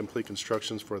clear and complete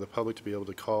instructions for the public to be able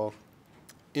to call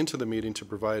into the meeting to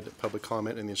provide public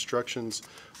comment, and the instructions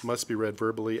must be read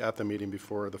verbally at the meeting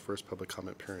before the first public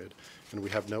comment period. And we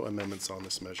have no amendments on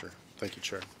this measure. Thank you,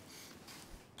 Chair.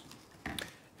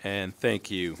 And thank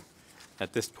you.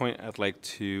 At this point, I'd like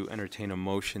to entertain a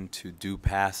motion to do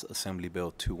pass Assembly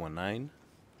Bill 219.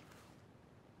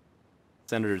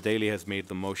 Senator Daly has made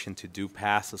the motion to do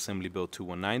pass Assembly Bill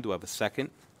 219. Do I have a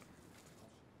second?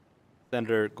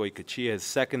 Senator Goycochea has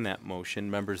seconded that motion.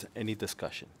 Members, any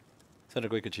discussion?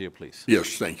 Senator Goycochea, please.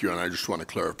 Yes, thank you, and I just want to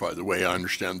clarify the way I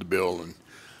understand the bill, and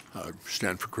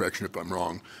stand for correction if I'm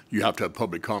wrong. You have to have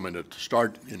public comment at the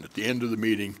start and at the end of the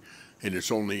meeting, and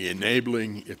it's only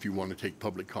enabling if you want to take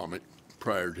public comment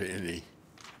prior to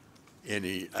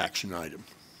any action item.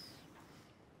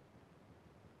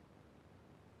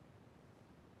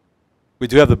 We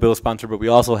do have the bill sponsor, but we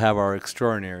also have our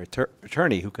extraordinary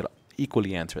attorney who could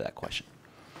equally answer that question.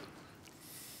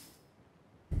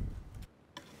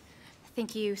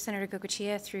 Thank you, Senator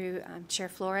Goycochea, through Chair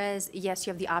Flores. Yes,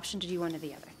 you have the option to do one or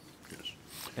the other. Yes.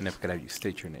 And if could have you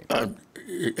state your name.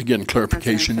 Again,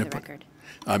 clarification, For if the record.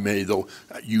 I may, though,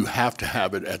 you have to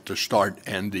have it at the start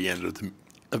and the end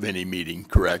of any meeting,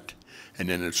 correct? And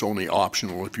then it's only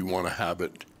optional if you want to have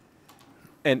it.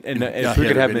 And if we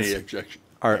could have any objection.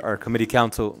 Our committee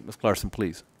counsel, Ms. Clarkson,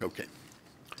 please. Okay.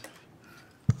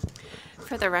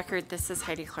 For the record, this is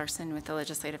Heidi Clarkson with the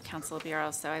Legislative Council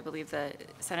Bureau. So I believe that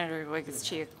Senator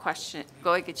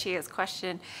Goycochea's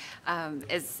question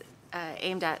is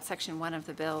aimed at Section 1 of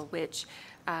the bill, which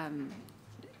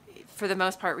for the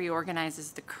most part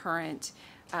reorganizes the current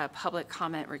public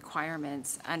comment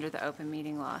requirements under the open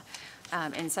meeting law.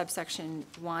 In subsection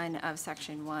 1 of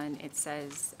Section 1, it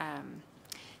says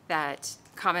that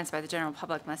comments by the general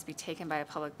public must be taken by a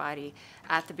public body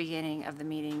at the beginning of the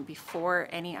meeting before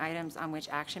any items on which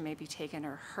action may be taken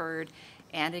are heard,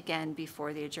 and again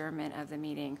before the adjournment of the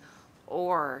meeting,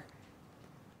 or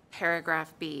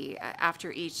paragraph B,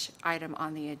 after each item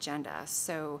on the agenda.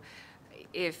 So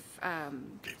if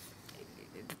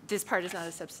this part is not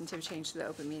a substantive change to the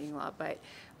open meeting law, but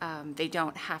they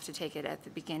don't have to take it at the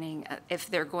beginning if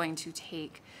they're going to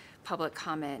take public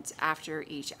comment after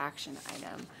each action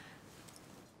item.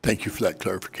 Thank you for that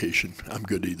clarification. I'm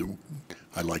good either.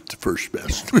 I like the first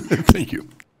best. Thank you.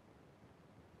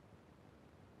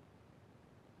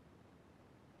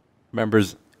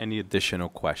 Members, any additional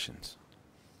questions?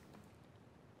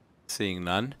 Seeing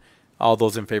none, all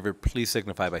those in favor, please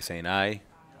signify by saying aye.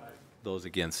 Those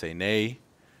against say nay.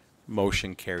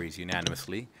 Motion carries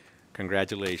unanimously.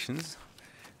 Congratulations.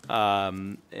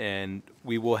 And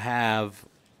we will have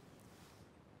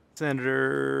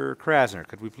Senator Krasner.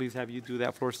 Could we please have you do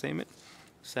that floor statement?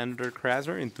 Senator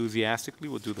Krasner enthusiastically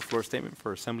will do the floor statement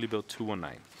for Assembly Bill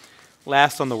 219.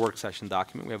 Last on the work session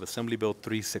document, we have Assembly Bill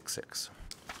 366.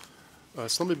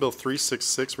 Assembly Bill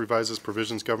 366 revises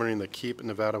provisions governing the Keep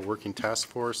Nevada Working Task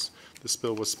Force. This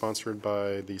bill was sponsored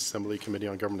by the Assembly Committee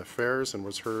on Government Affairs and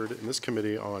was heard in this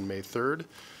committee on May 3rd.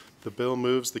 The bill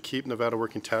moves the Keep Nevada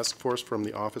Working Task Force from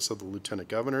the Office of the Lieutenant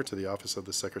Governor to the Office of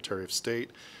the Secretary of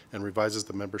State and revises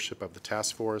the membership of the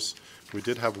task force. We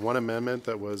did have one amendment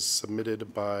that was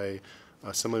submitted by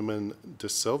Assemblyman De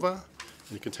Silva,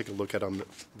 and you can take a look at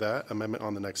that amendment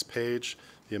on the next page.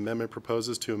 The amendment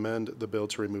proposes to amend the bill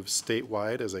to remove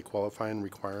statewide as a qualifying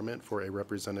requirement for a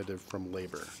representative from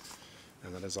labor.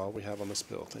 And that is all we have on this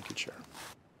bill. Thank you, Chair.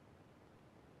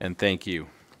 And thank you.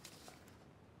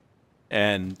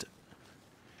 And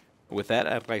with that,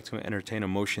 I'd like to entertain a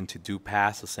motion to do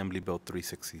pass Assembly Bill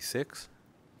 366.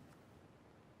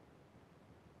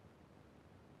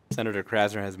 Senator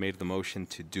Krasner has made the motion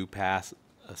to do pass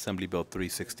Assembly Bill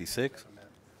 366.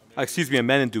 Excuse me,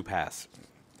 amend and do pass.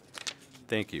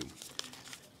 Thank you.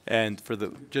 And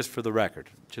just for the record,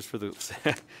 to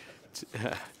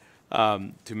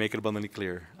make it abundantly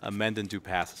clear, amend and do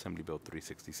pass Assembly Bill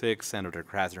 366. Senator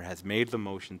Krasner has made the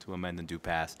motion to amend and do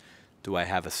pass. Do I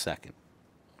have a second?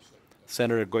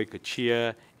 Senator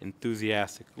Goycochea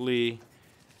enthusiastically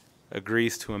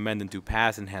agrees to amend and do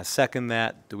pass and has seconded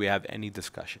that. Do we have any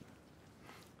discussion?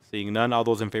 Seeing none, all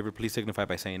those in favor, please signify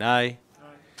by saying aye.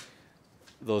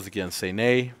 Those against say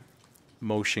nay.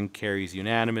 Motion carries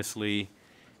unanimously.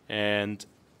 And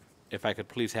if I could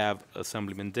please have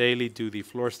Assemblyman Daly do the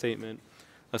floor statement.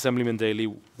 Assemblyman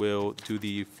Daly will do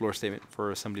the floor statement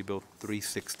for Assembly Bill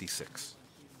 366.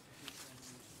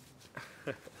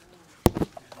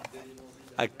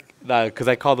 Because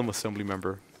I called him Assembly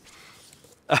member.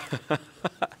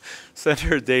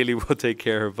 Senator Daly will take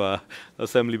care of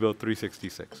Assembly Bill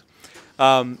 366.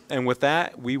 And with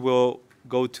that, we will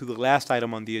go to the last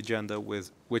item on the agenda,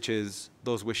 which is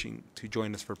those wishing to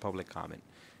join us for public comment.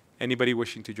 Anybody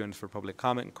wishing to join us for public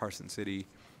comment in Carson City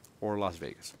or Las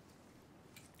Vegas?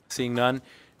 Seeing none,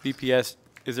 VPS,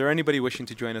 is there anybody wishing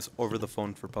to join us over the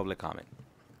phone for public comment?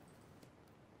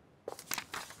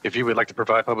 If you would like to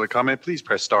provide public comment, please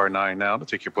press star 9 now to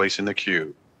take your place in the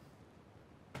queue.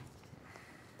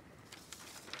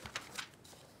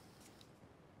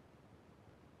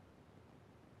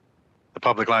 The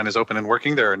public line is open and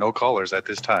working. There are no callers at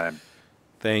this time.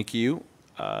 Thank you.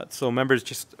 So members,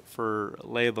 just for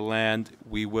lay of the land,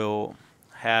 we will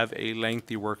have a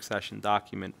lengthy work session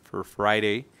document for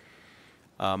Friday.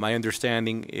 My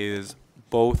understanding is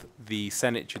both the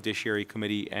Senate Judiciary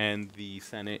Committee and the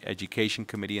Senate Education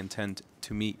Committee intend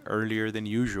to meet earlier than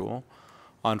usual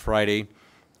on Friday,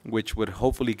 which would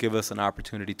hopefully give us an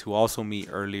opportunity to also meet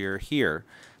earlier here.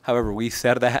 However, we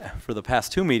said that for the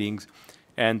past 2 meetings,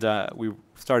 and we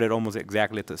started almost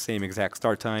exactly at the same exact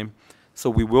start time. So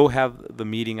we will have the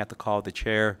meeting at the call of the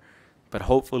chair, but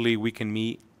hopefully we can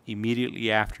meet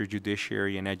immediately after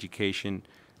Judiciary and Education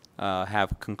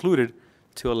have concluded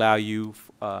to allow you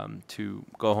to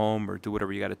go home or do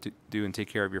whatever you got to do and take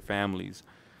care of your families.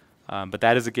 But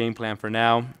that is a game plan for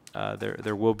now.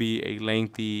 There will be a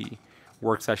lengthy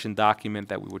work session document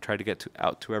that we will try to get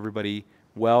out to everybody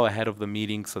well ahead of the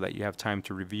meeting so that you have time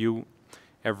to review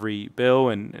every bill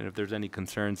and if there's any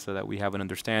concerns so that we have an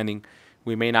understanding.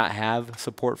 We may not have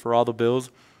support for all the bills,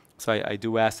 so I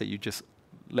do ask that you just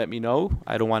let me know.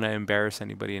 I don't want to embarrass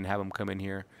anybody and have them come in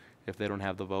here if they don't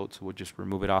have the votes. We'll just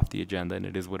remove it off the agenda, and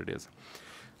it is what it is.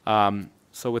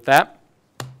 So with that,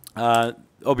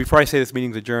 before I say this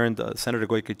meeting's adjourned, Senator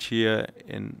Goycochea,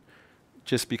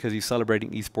 just because he's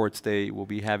celebrating Esports Day, will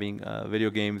be having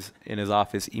video games in his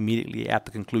office immediately at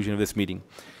the conclusion of this meeting.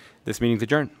 This meeting's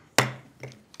adjourned.